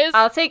BuzzFeed quiz,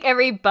 I'll take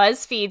every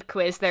BuzzFeed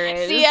quiz there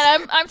is. See,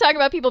 and I'm talking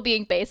about people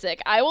being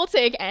basic. I will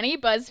take any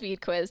BuzzFeed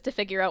quiz to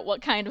figure out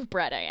what kind of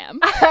bread I am.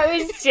 I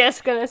was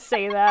just gonna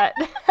say that.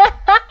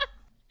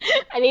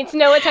 I need to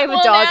know what type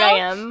of dog I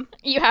am.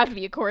 You have to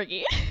be a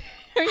corgi.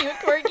 Are you a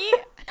corgi?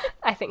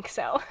 I think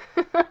so.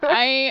 All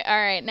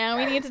right, now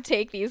we need to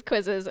take these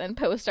quizzes and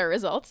post our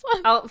results.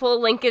 We'll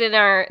link it in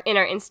our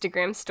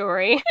Instagram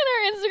story. In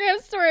our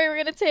Instagram story, we're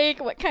gonna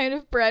take what kind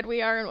of bread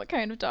we are and what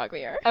kind of dog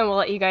we are. And we'll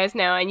let you guys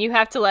know, and you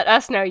have to let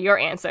us know your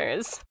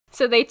answers.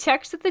 So they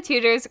checked the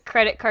tutor's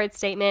credit card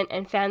statement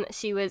and found that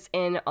she was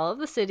in all of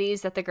the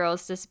cities that the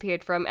girls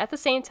disappeared from at the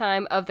same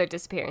time of their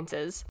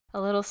disappearances. A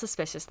little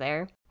suspicious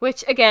there.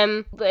 Which,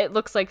 again, it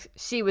looks like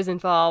she was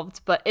involved,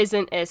 but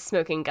isn't a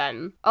smoking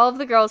gun. All of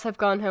the girls have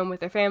gone home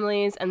with their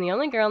families, and the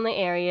only girl in the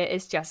area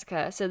is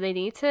Jessica, so they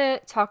need to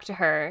talk to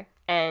her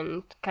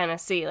and kind of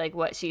see, like,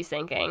 what she's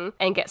thinking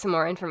and get some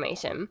more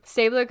information.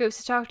 Stabler goes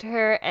to talk to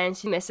her, and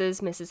she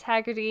misses Mrs.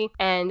 Haggerty,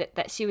 and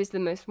that she was the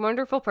most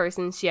wonderful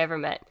person she ever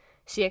met.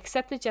 She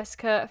accepted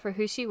Jessica for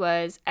who she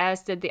was,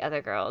 as did the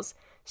other girls.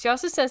 She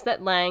also says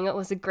that Lang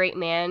was a great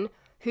man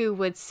who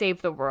would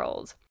save the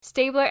world.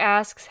 Stabler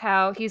asks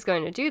how he's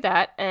going to do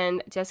that,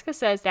 and Jessica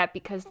says that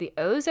because the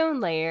ozone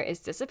layer is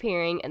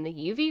disappearing and the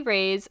UV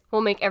rays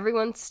will make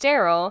everyone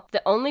sterile,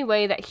 the only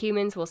way that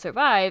humans will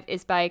survive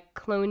is by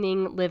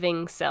cloning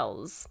living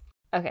cells.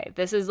 Okay,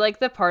 this is like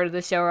the part of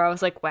the show where I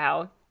was like,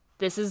 wow,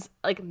 this is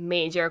like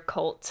major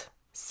cult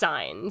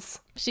signs.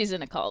 She's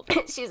in a cult.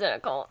 She's in a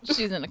cult.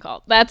 She's in a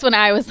cult. That's when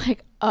I was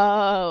like,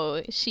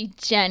 oh, she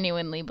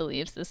genuinely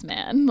believes this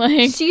man.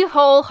 Like, she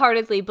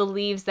wholeheartedly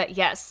believes that,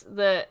 yes,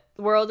 the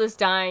world is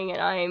dying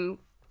and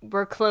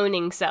we're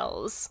cloning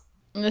cells.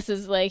 This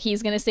is like,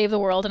 he's gonna save the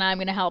world and I'm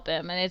gonna help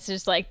him. And it's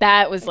just like,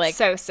 that was like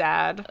so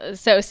sad.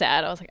 So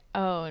sad. I was like,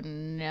 oh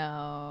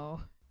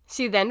no.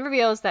 She then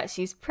reveals that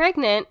she's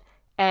pregnant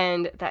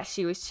and that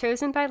she was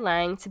chosen by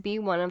Lang to be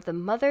one of the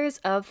mothers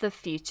of the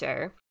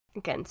future.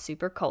 Again,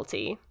 super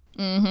culty.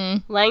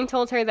 Mm-hmm. Lang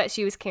told her that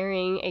she was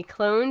carrying a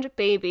cloned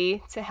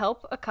baby to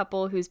help a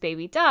couple whose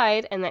baby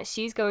died and that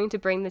she's going to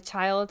bring the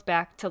child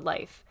back to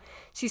life.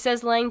 She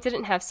says Lang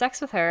didn't have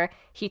sex with her.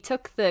 He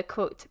took the,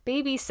 quote,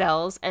 baby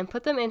cells and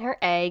put them in her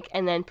egg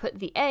and then put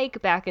the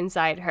egg back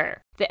inside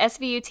her. The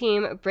SVU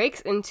team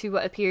breaks into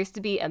what appears to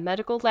be a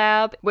medical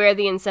lab where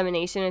the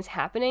insemination is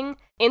happening.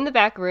 In the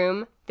back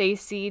room, they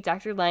see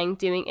Dr. Lang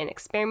doing an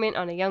experiment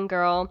on a young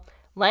girl.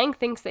 Lang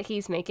thinks that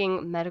he's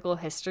making medical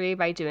history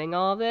by doing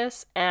all of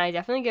this, and I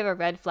definitely give a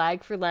red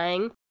flag for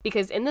Lang,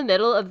 because in the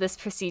middle of this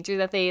procedure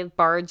that they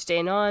barged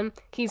in on,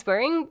 he's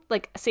wearing,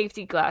 like,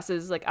 safety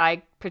glasses, like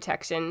eye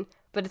protection,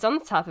 but it's on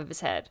the top of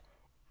his head.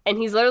 And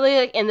he's literally,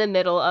 like, in the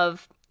middle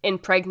of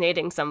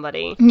impregnating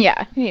somebody.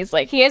 Yeah, he's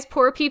like... He has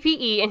poor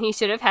PPE, and he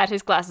should have had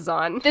his glasses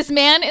on. This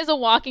man is a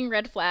walking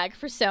red flag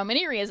for so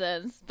many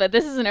reasons, but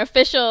this is an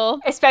official...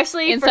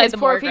 Especially for his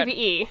poor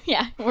PPE.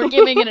 Yeah, we're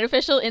giving an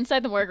official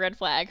inside the morgue red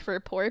flag for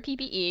poor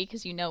PPE,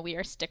 because you know we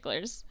are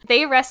sticklers.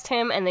 They arrest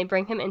him, and they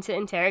bring him into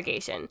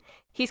interrogation.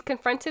 He's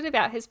confronted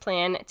about his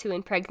plan to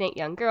impregnate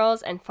young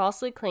girls and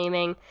falsely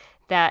claiming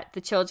that the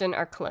children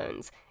are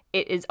clones.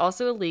 It is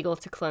also illegal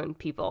to clone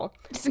people.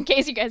 Just in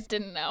case you guys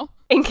didn't know.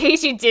 In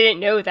case you didn't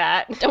know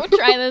that. Don't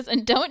try this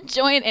and don't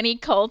join any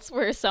cults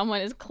where someone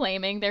is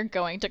claiming they're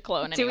going to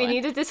clone anyone. Do we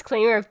need a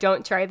disclaimer of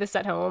don't try this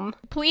at home?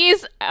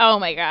 Please. Oh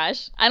my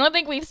gosh. I don't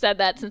think we've said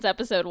that since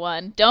episode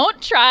 1.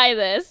 Don't try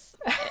this.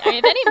 I mean,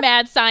 if any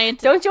mad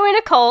scientist... Don't join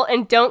a cult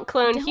and don't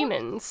clone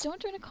humans.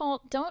 Don't join a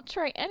cult. Don't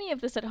try any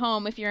of this at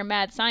home if you're a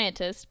mad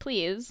scientist,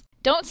 please.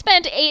 Don't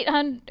spend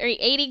 800 or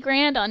 80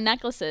 grand on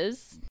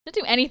necklaces. Don't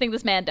do anything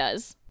this man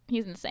does.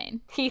 He's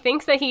insane. He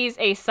thinks that he's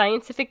a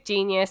scientific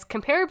genius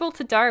comparable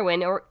to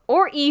Darwin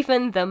or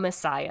even the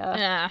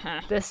Messiah.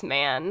 Uh-huh. This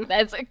man.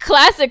 That's a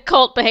classic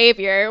cult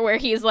behavior where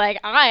he's like,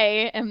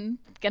 I am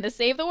gonna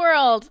save the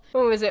world.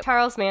 What was it?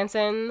 Charles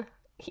Manson.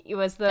 He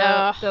was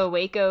the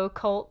Waco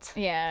cult.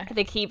 Yeah. I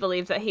think he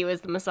believed that he was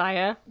the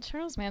Messiah.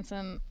 Charles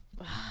Manson.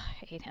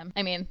 I hate him.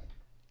 I mean,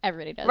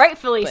 everybody does.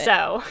 Rightfully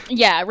so.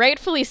 Yeah,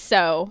 rightfully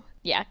so.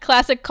 Yeah,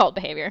 classic cult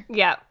behavior.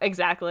 Yeah,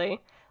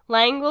 exactly.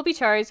 Lang will be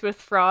charged with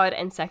fraud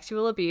and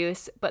sexual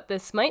abuse, but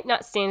this might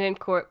not stand in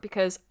court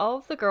because all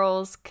of the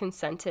girls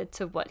consented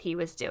to what he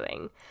was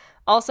doing.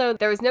 Also,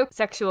 there was no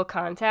sexual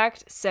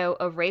contact, so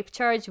a rape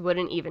charge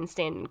wouldn't even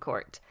stand in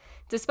court.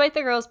 Despite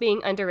the girls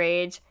being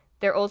underage,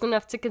 they're old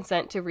enough to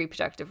consent to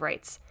reproductive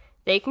rights.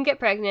 They can get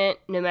pregnant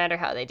no matter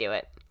how they do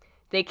it.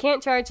 They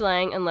can't charge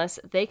Lang unless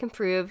they can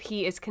prove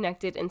he is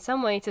connected in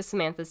some way to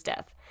Samantha's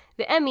death.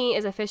 The ME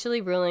is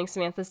officially ruling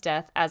Samantha's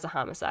death as a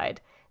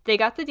homicide. They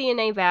got the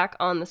DNA back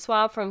on the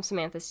swab from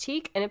Samantha's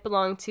cheek, and it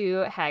belonged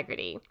to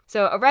Haggerty.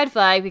 So a red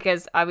flag,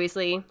 because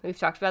obviously, we've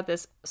talked about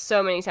this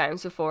so many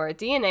times before,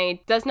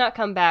 DNA does not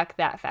come back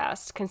that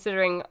fast,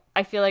 considering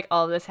I feel like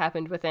all of this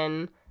happened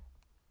within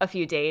a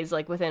few days,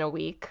 like within a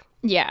week.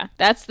 Yeah,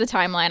 that's the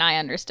timeline I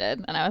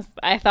understood, and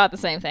I thought the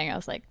same thing. I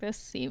was like, this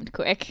seemed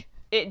quick.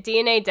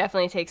 DNA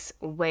definitely takes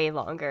way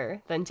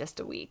longer than just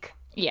a week.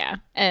 Yeah,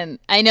 and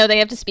I know they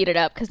have to speed it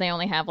up because they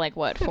only have, like,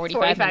 what,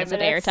 45 minutes of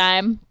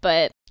airtime,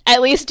 but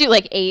at least do,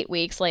 like, 8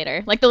 weeks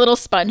later. Like the little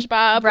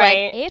SpongeBob,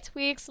 right. Like, 8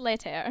 weeks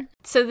later.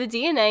 So the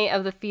DNA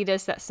of the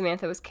fetus that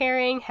Samantha was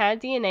carrying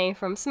had DNA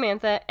from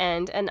Samantha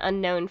and an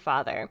unknown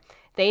father.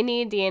 They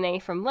need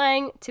DNA from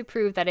Lang to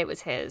prove that it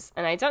was his.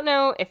 And I don't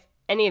know if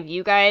any of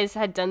you guys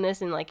had done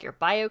this in, like, your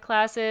bio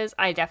classes.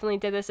 I definitely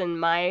did this in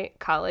my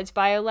college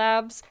bio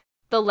labs.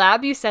 The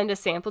lab you send a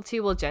sample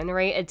to will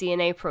generate a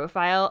DNA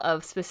profile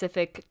of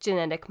specific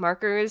genetic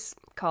markers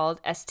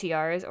called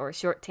STRs, or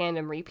short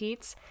tandem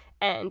repeats.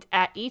 And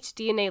at each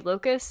DNA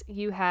locus,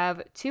 you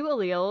have 2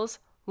 alleles.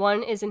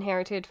 One is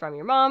inherited from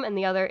your mom, and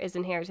the other is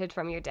inherited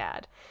from your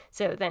dad.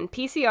 So then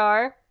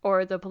PCR,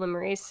 or the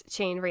polymerase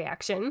chain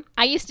reaction.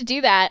 I used to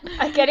do that.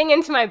 I'm getting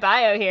into my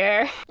bio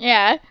here.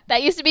 Yeah,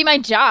 that used to be my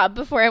job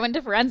before I went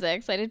to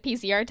forensics. I did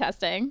PCR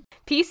testing.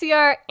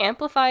 PCR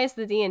amplifies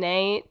the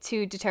DNA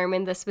to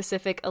determine the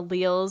specific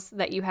alleles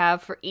that you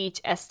have for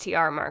each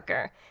STR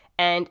marker.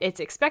 And it's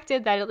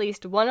expected that at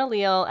least one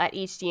allele at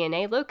each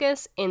DNA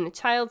locus in the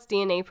child's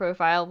DNA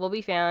profile will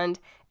be found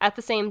at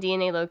the same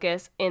DNA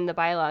locus in the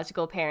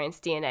biological parent's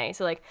DNA.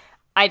 So, like,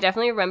 I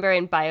definitely remember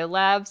in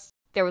biolabs,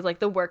 there was, like,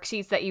 the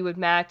worksheets that you would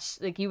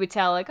match. Like, you would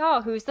tell, like,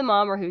 oh, who's the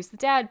mom or who's the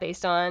dad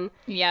based on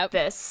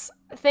this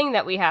thing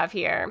that we have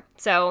here.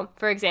 So,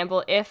 for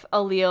example, if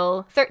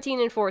allele 13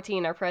 and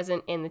 14 are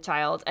present in the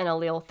child and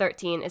allele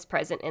 13 is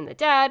present in the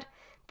dad,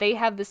 they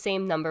have the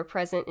same number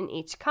present in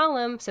each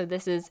column, so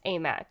this is a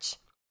match.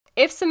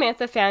 If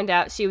Samantha found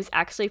out she was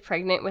actually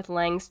pregnant with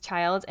Lang's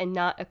child and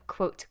not a,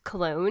 quote,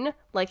 clone,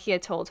 like he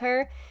had told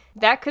her,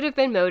 that could have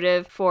been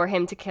motive for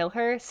him to kill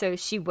her, so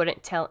she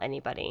wouldn't tell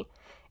anybody.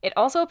 It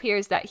also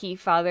appears that he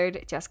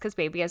fathered Jessica's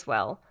baby as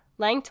well.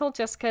 Lang told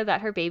Jessica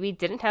that her baby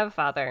didn't have a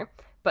father,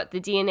 but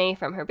the DNA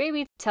from her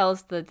baby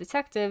tells the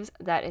detectives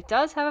that it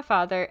does have a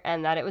father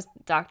and that it was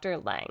Dr.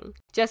 Lang.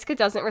 Jessica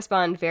doesn't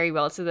respond very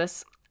well to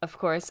this. Of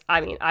course,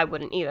 I mean, I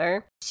wouldn't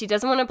either. She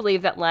doesn't want to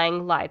believe that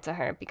Lang lied to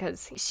her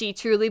because she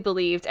truly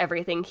believed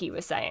everything he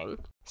was saying.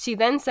 She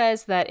then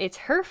says that it's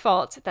her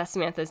fault that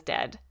Samantha's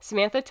dead.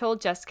 Samantha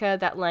told Jessica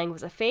that Lang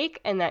was a fake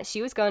and that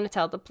she was going to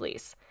tell the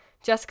police.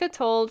 Jessica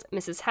told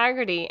Mrs.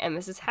 Haggerty, and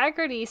Mrs.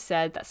 Haggerty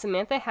said that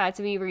Samantha had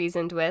to be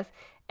reasoned with,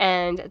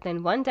 and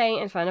then one day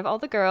in front of all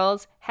the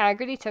girls,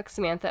 Haggerty took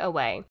Samantha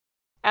away.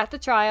 At the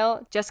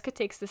trial, Jessica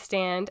takes the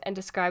stand and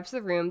describes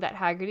the room that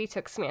Haggerty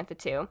took Samantha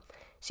to.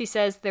 She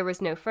says there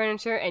was no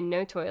furniture and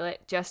no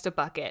toilet, just a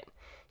bucket.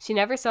 She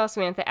never saw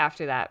Samantha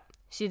after that.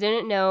 She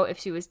didn't know if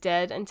she was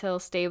dead until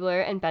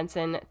Stabler and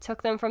Benson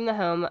took them from the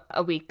home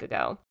a week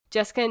ago.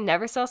 Jessica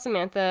never saw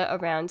Samantha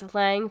around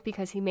Lang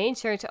because he made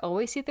sure to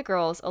always see the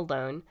girls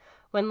alone.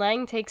 When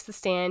Lang takes the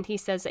stand, he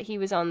says that he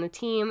was on the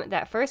team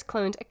that first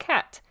cloned a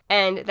cat,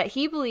 and that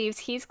he believes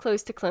he's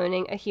close to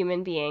cloning a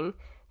human being.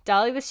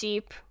 Dolly the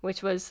sheep,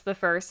 which was the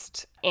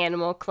first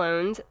animal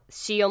cloned,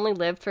 she only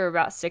lived for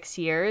about 6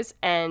 years,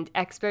 and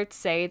experts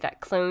say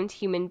that cloned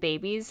human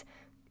babies,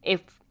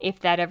 if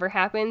that ever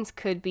happens,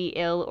 could be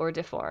ill or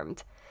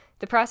deformed.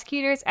 The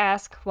prosecutors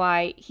ask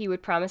why he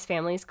would promise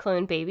families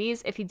cloned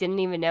babies if he didn't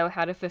even know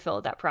how to fulfill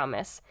that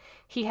promise.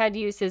 He had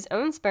used his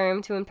own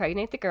sperm to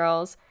impregnate the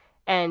girls,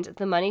 and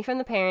the money from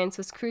the parents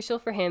was crucial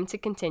for him to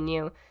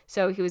continue,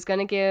 so he was going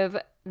to give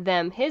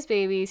them his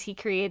babies he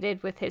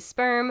created with his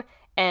sperm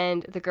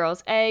and the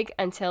girl's egg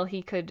until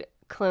he could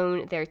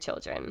clone their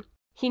children.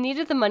 He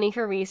needed the money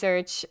for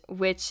research,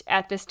 which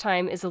at this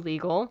time is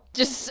illegal.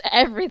 Just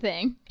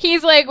everything.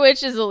 He's like,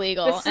 which is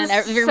illegal. And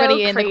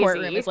everybody in the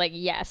courtroom is like,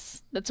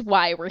 yes, that's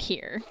why we're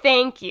here.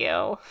 Thank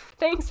you.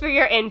 Thanks for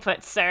your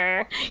input,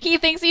 sir. He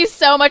thinks he's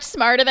so much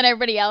smarter than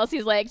everybody else.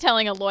 He's like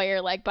telling a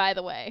lawyer, like, by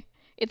the way,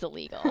 it's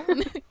illegal.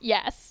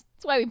 Yes.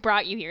 That's why we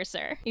brought you here,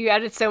 sir. You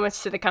added so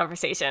much to the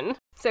conversation.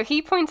 So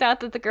he points out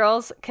that the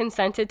girls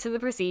consented to the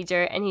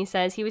procedure, and he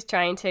says he was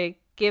trying to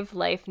give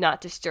life, not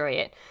destroy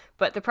it.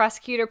 but the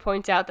prosecutor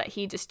points out that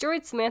he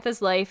destroyed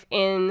Samantha's life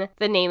in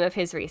the name of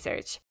his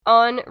research.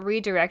 On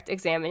redirect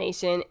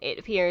examination, it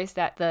appears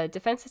that the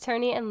defense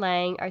attorney and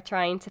Lang are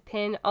trying to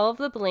pin all of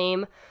the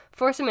blame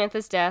for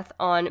Samantha's death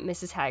on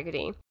Mrs.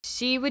 Haggerty.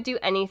 She would do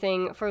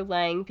anything for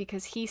Lang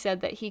because he said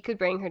that he could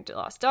bring her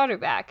lost daughter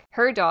back.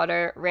 Her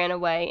daughter ran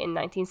away in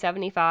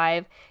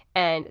 1975,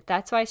 and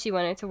that's why she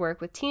wanted to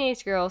work with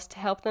teenage girls to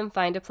help them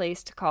find a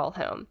place to call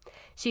home.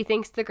 She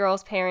thinks the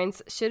girls'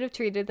 parents should have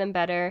treated them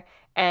better,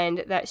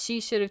 and that she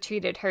should have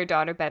treated her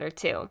daughter better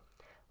too.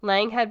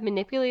 Lang had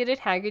manipulated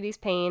Haggerty's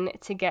pain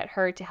to get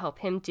her to help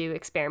him do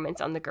experiments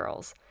on the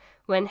girls.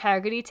 When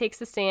Haggerty takes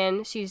the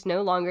stand, she's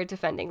no longer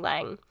defending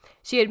Lang.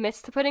 She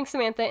admits to putting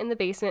Samantha in the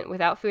basement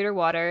without food or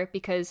water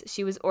because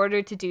she was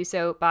ordered to do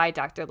so by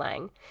Dr.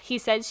 Lang. He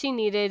said she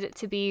needed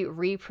to be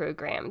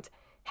reprogrammed.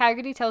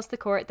 Haggerty tells the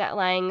court that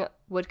Lang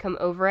would come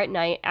over at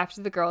night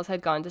after the girls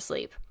had gone to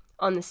sleep.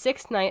 On the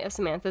 6th night of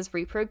Samantha's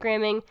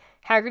reprogramming,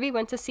 Haggerty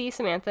went to see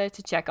Samantha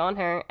to check on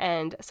her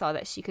and saw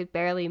that she could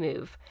barely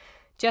move.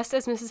 Just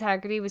as Mrs.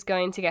 Haggerty was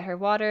going to get her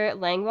water,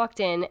 Lang walked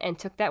in and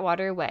took that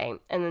water away,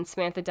 and then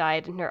Samantha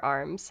died in her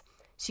arms.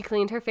 She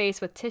cleaned her face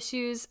with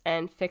tissues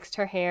and fixed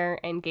her hair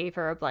and gave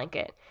her a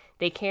blanket.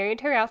 They carried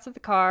her out to the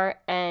car,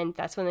 and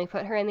that's when they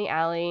put her in the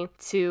alley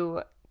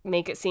to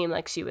make it seem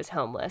like she was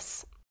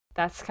homeless.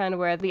 That's kind of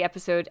where the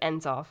episode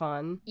ends off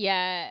on.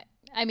 Yeah,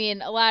 I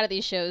mean, a lot of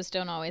these shows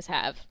don't always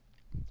have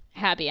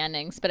happy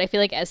endings, but I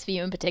feel like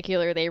SVU in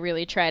particular, they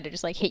really try to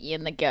just, like, hit you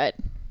in the gut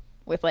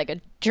with, like,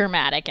 a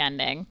dramatic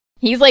ending.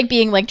 He's, like,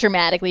 being, like,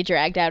 dramatically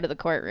dragged out of the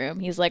courtroom.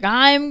 He's like,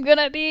 I'm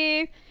gonna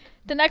be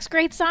the next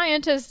great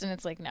scientist. And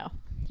it's like, no,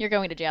 you're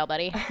going to jail,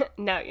 buddy.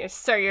 No,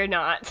 you're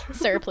not.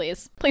 Sir,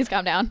 please. Please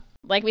calm down.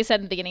 Like we said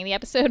in the beginning of the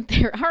episode,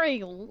 there are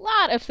a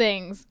lot of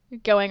things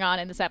going on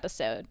in this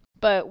episode.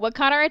 But what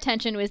caught our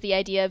attention was the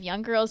idea of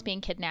young girls being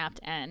kidnapped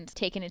and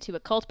taken into a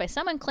cult by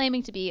someone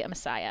claiming to be a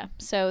messiah.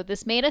 So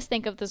this made us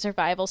think of the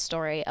survival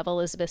story of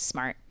Elizabeth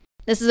Smart.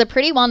 This is a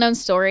pretty well-known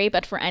story,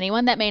 but for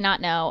anyone that may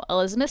not know,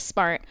 Elizabeth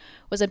Smart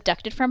was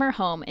abducted from her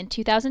home in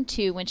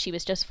 2002 when she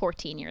was just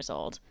 14 years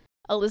old.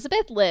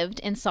 Elizabeth lived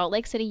in Salt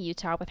Lake City,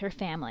 Utah with her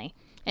family,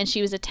 and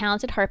she was a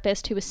talented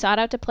harpist who was sought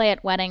out to play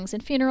at weddings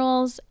and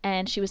funerals,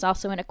 and she was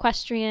also an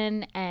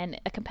equestrian and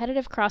a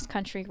competitive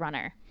cross-country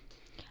runner.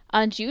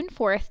 On June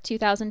 4th,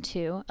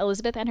 2002,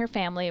 Elizabeth and her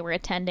family were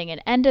attending an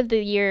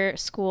end-of-the-year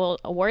school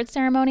awards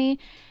ceremony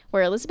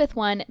where Elizabeth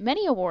won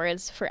many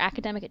awards for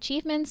academic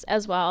achievements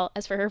as well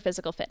as for her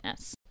physical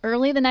fitness.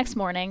 Early the next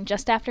morning,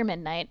 just after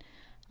midnight,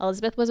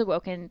 Elizabeth was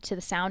awoken to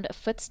the sound of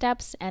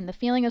footsteps and the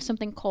feeling of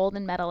something cold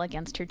and metal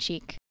against her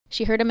cheek.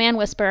 She heard a man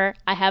whisper,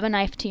 "I have a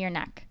knife to your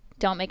neck.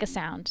 Don't make a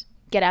sound.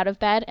 Get out of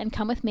bed and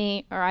come with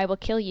me, or I will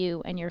kill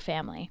you and your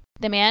family."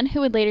 The man, who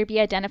would later be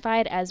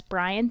identified as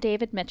Brian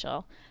David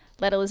Mitchell,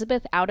 led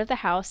Elizabeth out of the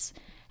house,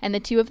 and the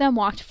two of them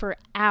walked for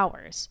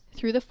hours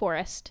through the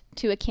forest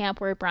to a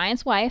camp where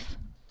Brian's wife,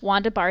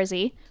 Wanda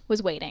Barzee,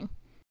 was waiting.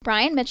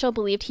 Brian Mitchell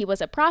believed he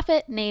was a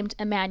prophet named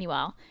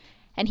Emmanuel,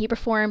 and he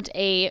performed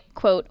a,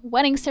 quote,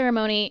 wedding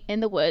ceremony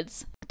in the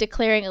woods,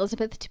 declaring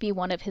Elizabeth to be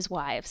one of his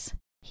wives.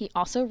 He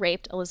also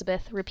raped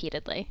Elizabeth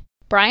repeatedly.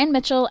 Brian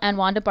Mitchell and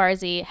Wanda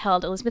Barzee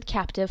held Elizabeth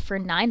captive for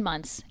 9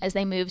 months as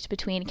they moved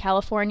between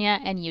California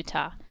and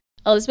Utah.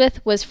 Elizabeth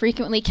was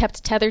frequently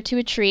kept tethered to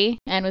a tree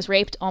and was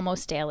raped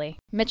almost daily.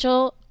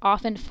 Mitchell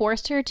often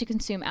forced her to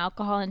consume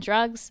alcohol and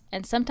drugs,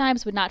 and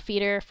sometimes would not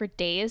feed her for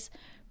days,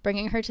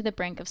 bringing her to the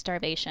brink of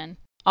starvation.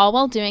 All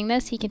while doing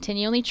this, he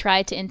continually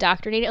tried to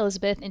indoctrinate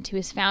Elizabeth into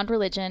his found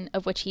religion,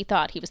 of which he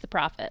thought he was the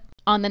prophet.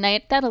 On the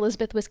night that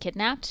Elizabeth was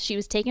kidnapped, she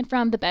was taken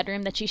from the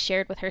bedroom that she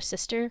shared with her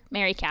sister,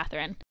 Mary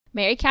Catherine.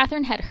 Mary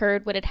Catherine had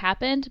heard what had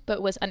happened,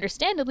 but was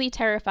understandably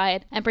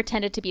terrified and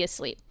pretended to be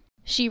asleep.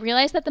 She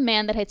realized that the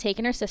man that had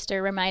taken her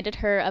sister reminded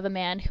her of a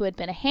man who had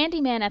been a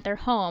handyman at their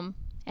home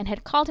and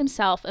had called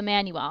himself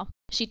Emmanuel.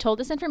 She told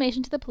this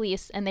information to the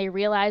police, and they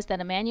realized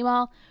that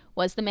Emmanuel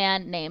was the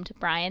man named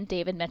Brian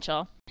David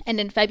Mitchell. And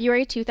in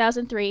February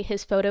 2003,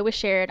 his photo was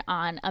shared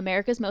on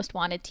America's Most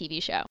Wanted TV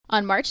show.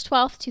 On March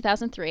 12,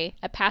 2003,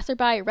 a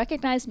passerby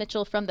recognized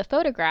Mitchell from the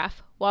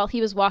photograph while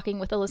he was walking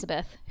with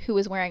Elizabeth, who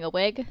was wearing a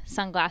wig,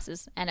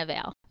 sunglasses, and a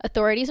veil.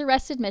 Authorities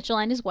arrested Mitchell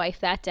and his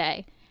wife that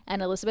day,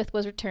 and Elizabeth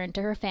was returned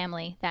to her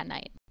family that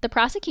night. The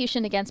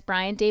prosecution against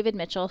Brian David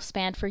Mitchell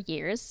spanned for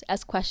years,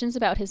 as questions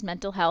about his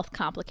mental health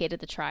complicated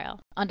the trial.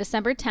 On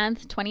December 10,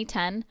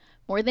 2010,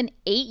 more than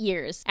 8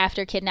 years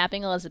after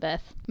kidnapping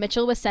Elizabeth,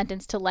 Mitchell was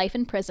sentenced to life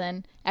in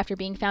prison after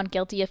being found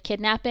guilty of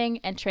kidnapping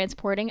and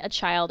transporting a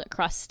child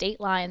across state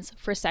lines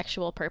for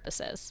sexual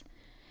purposes.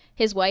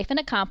 His wife and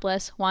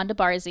accomplice, Wanda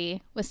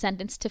Barzee, was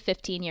sentenced to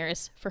 15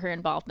 years for her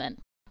involvement.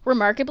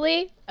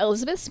 Remarkably,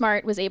 Elizabeth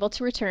Smart was able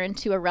to return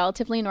to a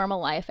relatively normal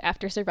life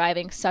after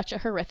surviving such a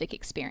horrific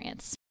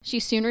experience.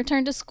 She soon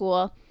returned to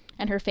school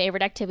and her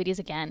favorite activities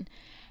again,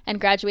 and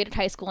graduated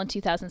high school in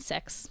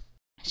 2006.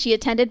 She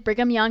attended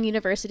Brigham Young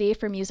University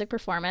for music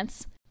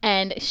performance,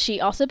 and she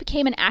also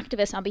became an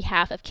activist on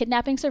behalf of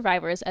kidnapping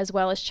survivors as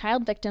well as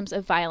child victims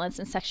of violence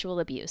and sexual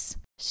abuse.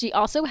 She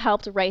also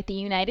helped write the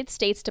United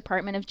States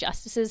Department of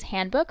Justice's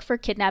Handbook for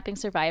Kidnapping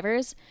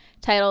Survivors,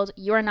 titled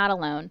You Are Not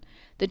Alone: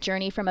 The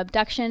Journey from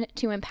Abduction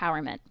to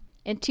Empowerment.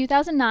 In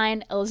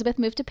 2009, Elizabeth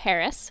moved to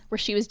Paris, where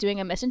she was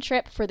doing a mission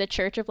trip for the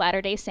Church of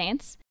Latter-day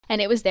Saints,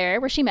 and it was there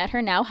where she met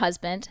her now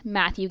husband,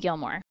 Matthew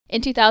Gilmore.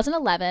 In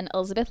 2011,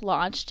 Elizabeth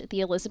launched the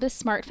Elizabeth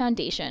Smart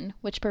Foundation,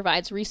 which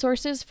provides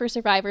resources for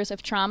survivors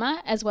of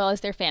trauma as well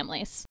as their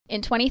families.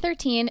 In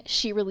 2013,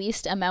 she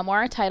released a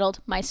memoir titled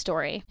My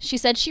Story. She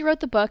said she wrote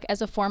the book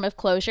as a form of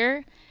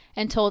closure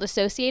and told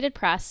Associated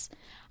Press,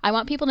 "I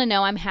want people to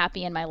know I'm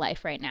happy in my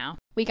life right now."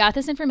 We got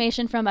this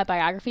information from a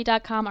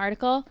biography.com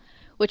article,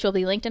 which will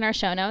be linked in our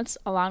show notes,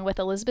 along with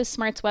Elizabeth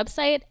Smart's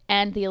website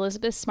and the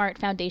Elizabeth Smart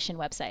Foundation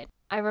website.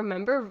 I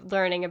remember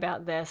learning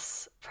about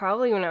this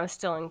probably when I was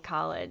still in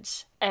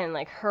college, and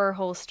like her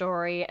whole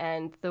story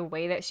and the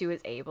way that she was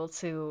able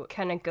to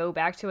kind of go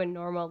back to a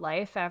normal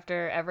life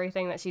after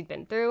everything that she'd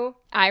been through.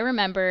 I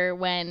remember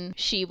when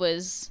she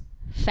was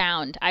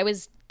found. I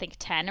was, I think,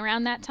 10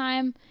 around that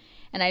time.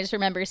 And I just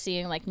remember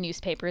seeing like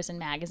newspapers and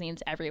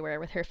magazines everywhere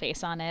with her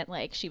face on it.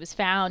 Like she was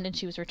found and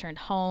she was returned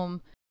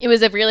home. It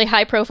was a really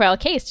high profile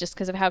case just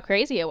because of how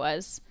crazy it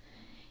was.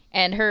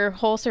 And her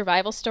whole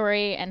survival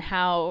story and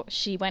how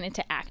she went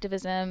into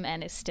activism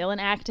and is still an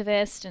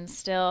activist and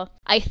still...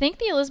 I think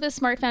the Elizabeth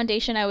Smart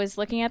Foundation, I was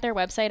looking at their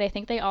website, I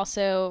think they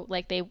also,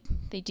 like,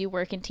 they do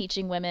work in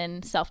teaching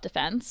women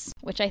self-defense,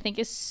 which I think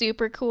is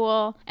super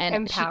cool. And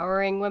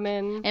empowering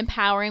women.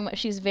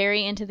 She's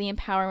very into the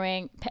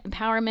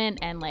empowerment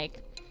and,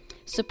 like,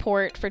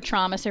 support for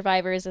trauma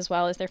survivors as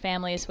well as their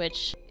families,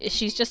 which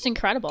she's just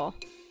incredible.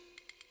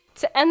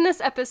 To end this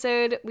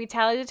episode, we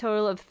tallied a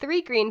total of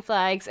 3 green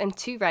flags and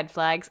 2 red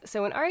flags,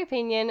 so in our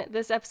opinion,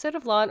 this episode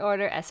of Law &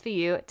 Order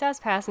SVU does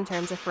pass in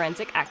terms of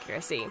forensic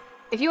accuracy.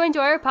 If you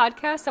enjoy our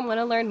podcast and want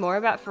to learn more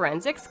about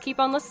forensics, keep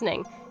on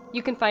listening.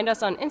 You can find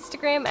us on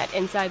Instagram at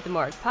Inside the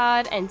Morgue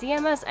Pod and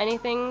DM us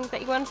anything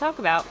that you want to talk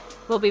about.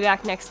 We'll be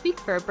back next week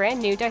for a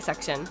brand new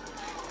dissection.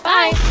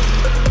 Bye!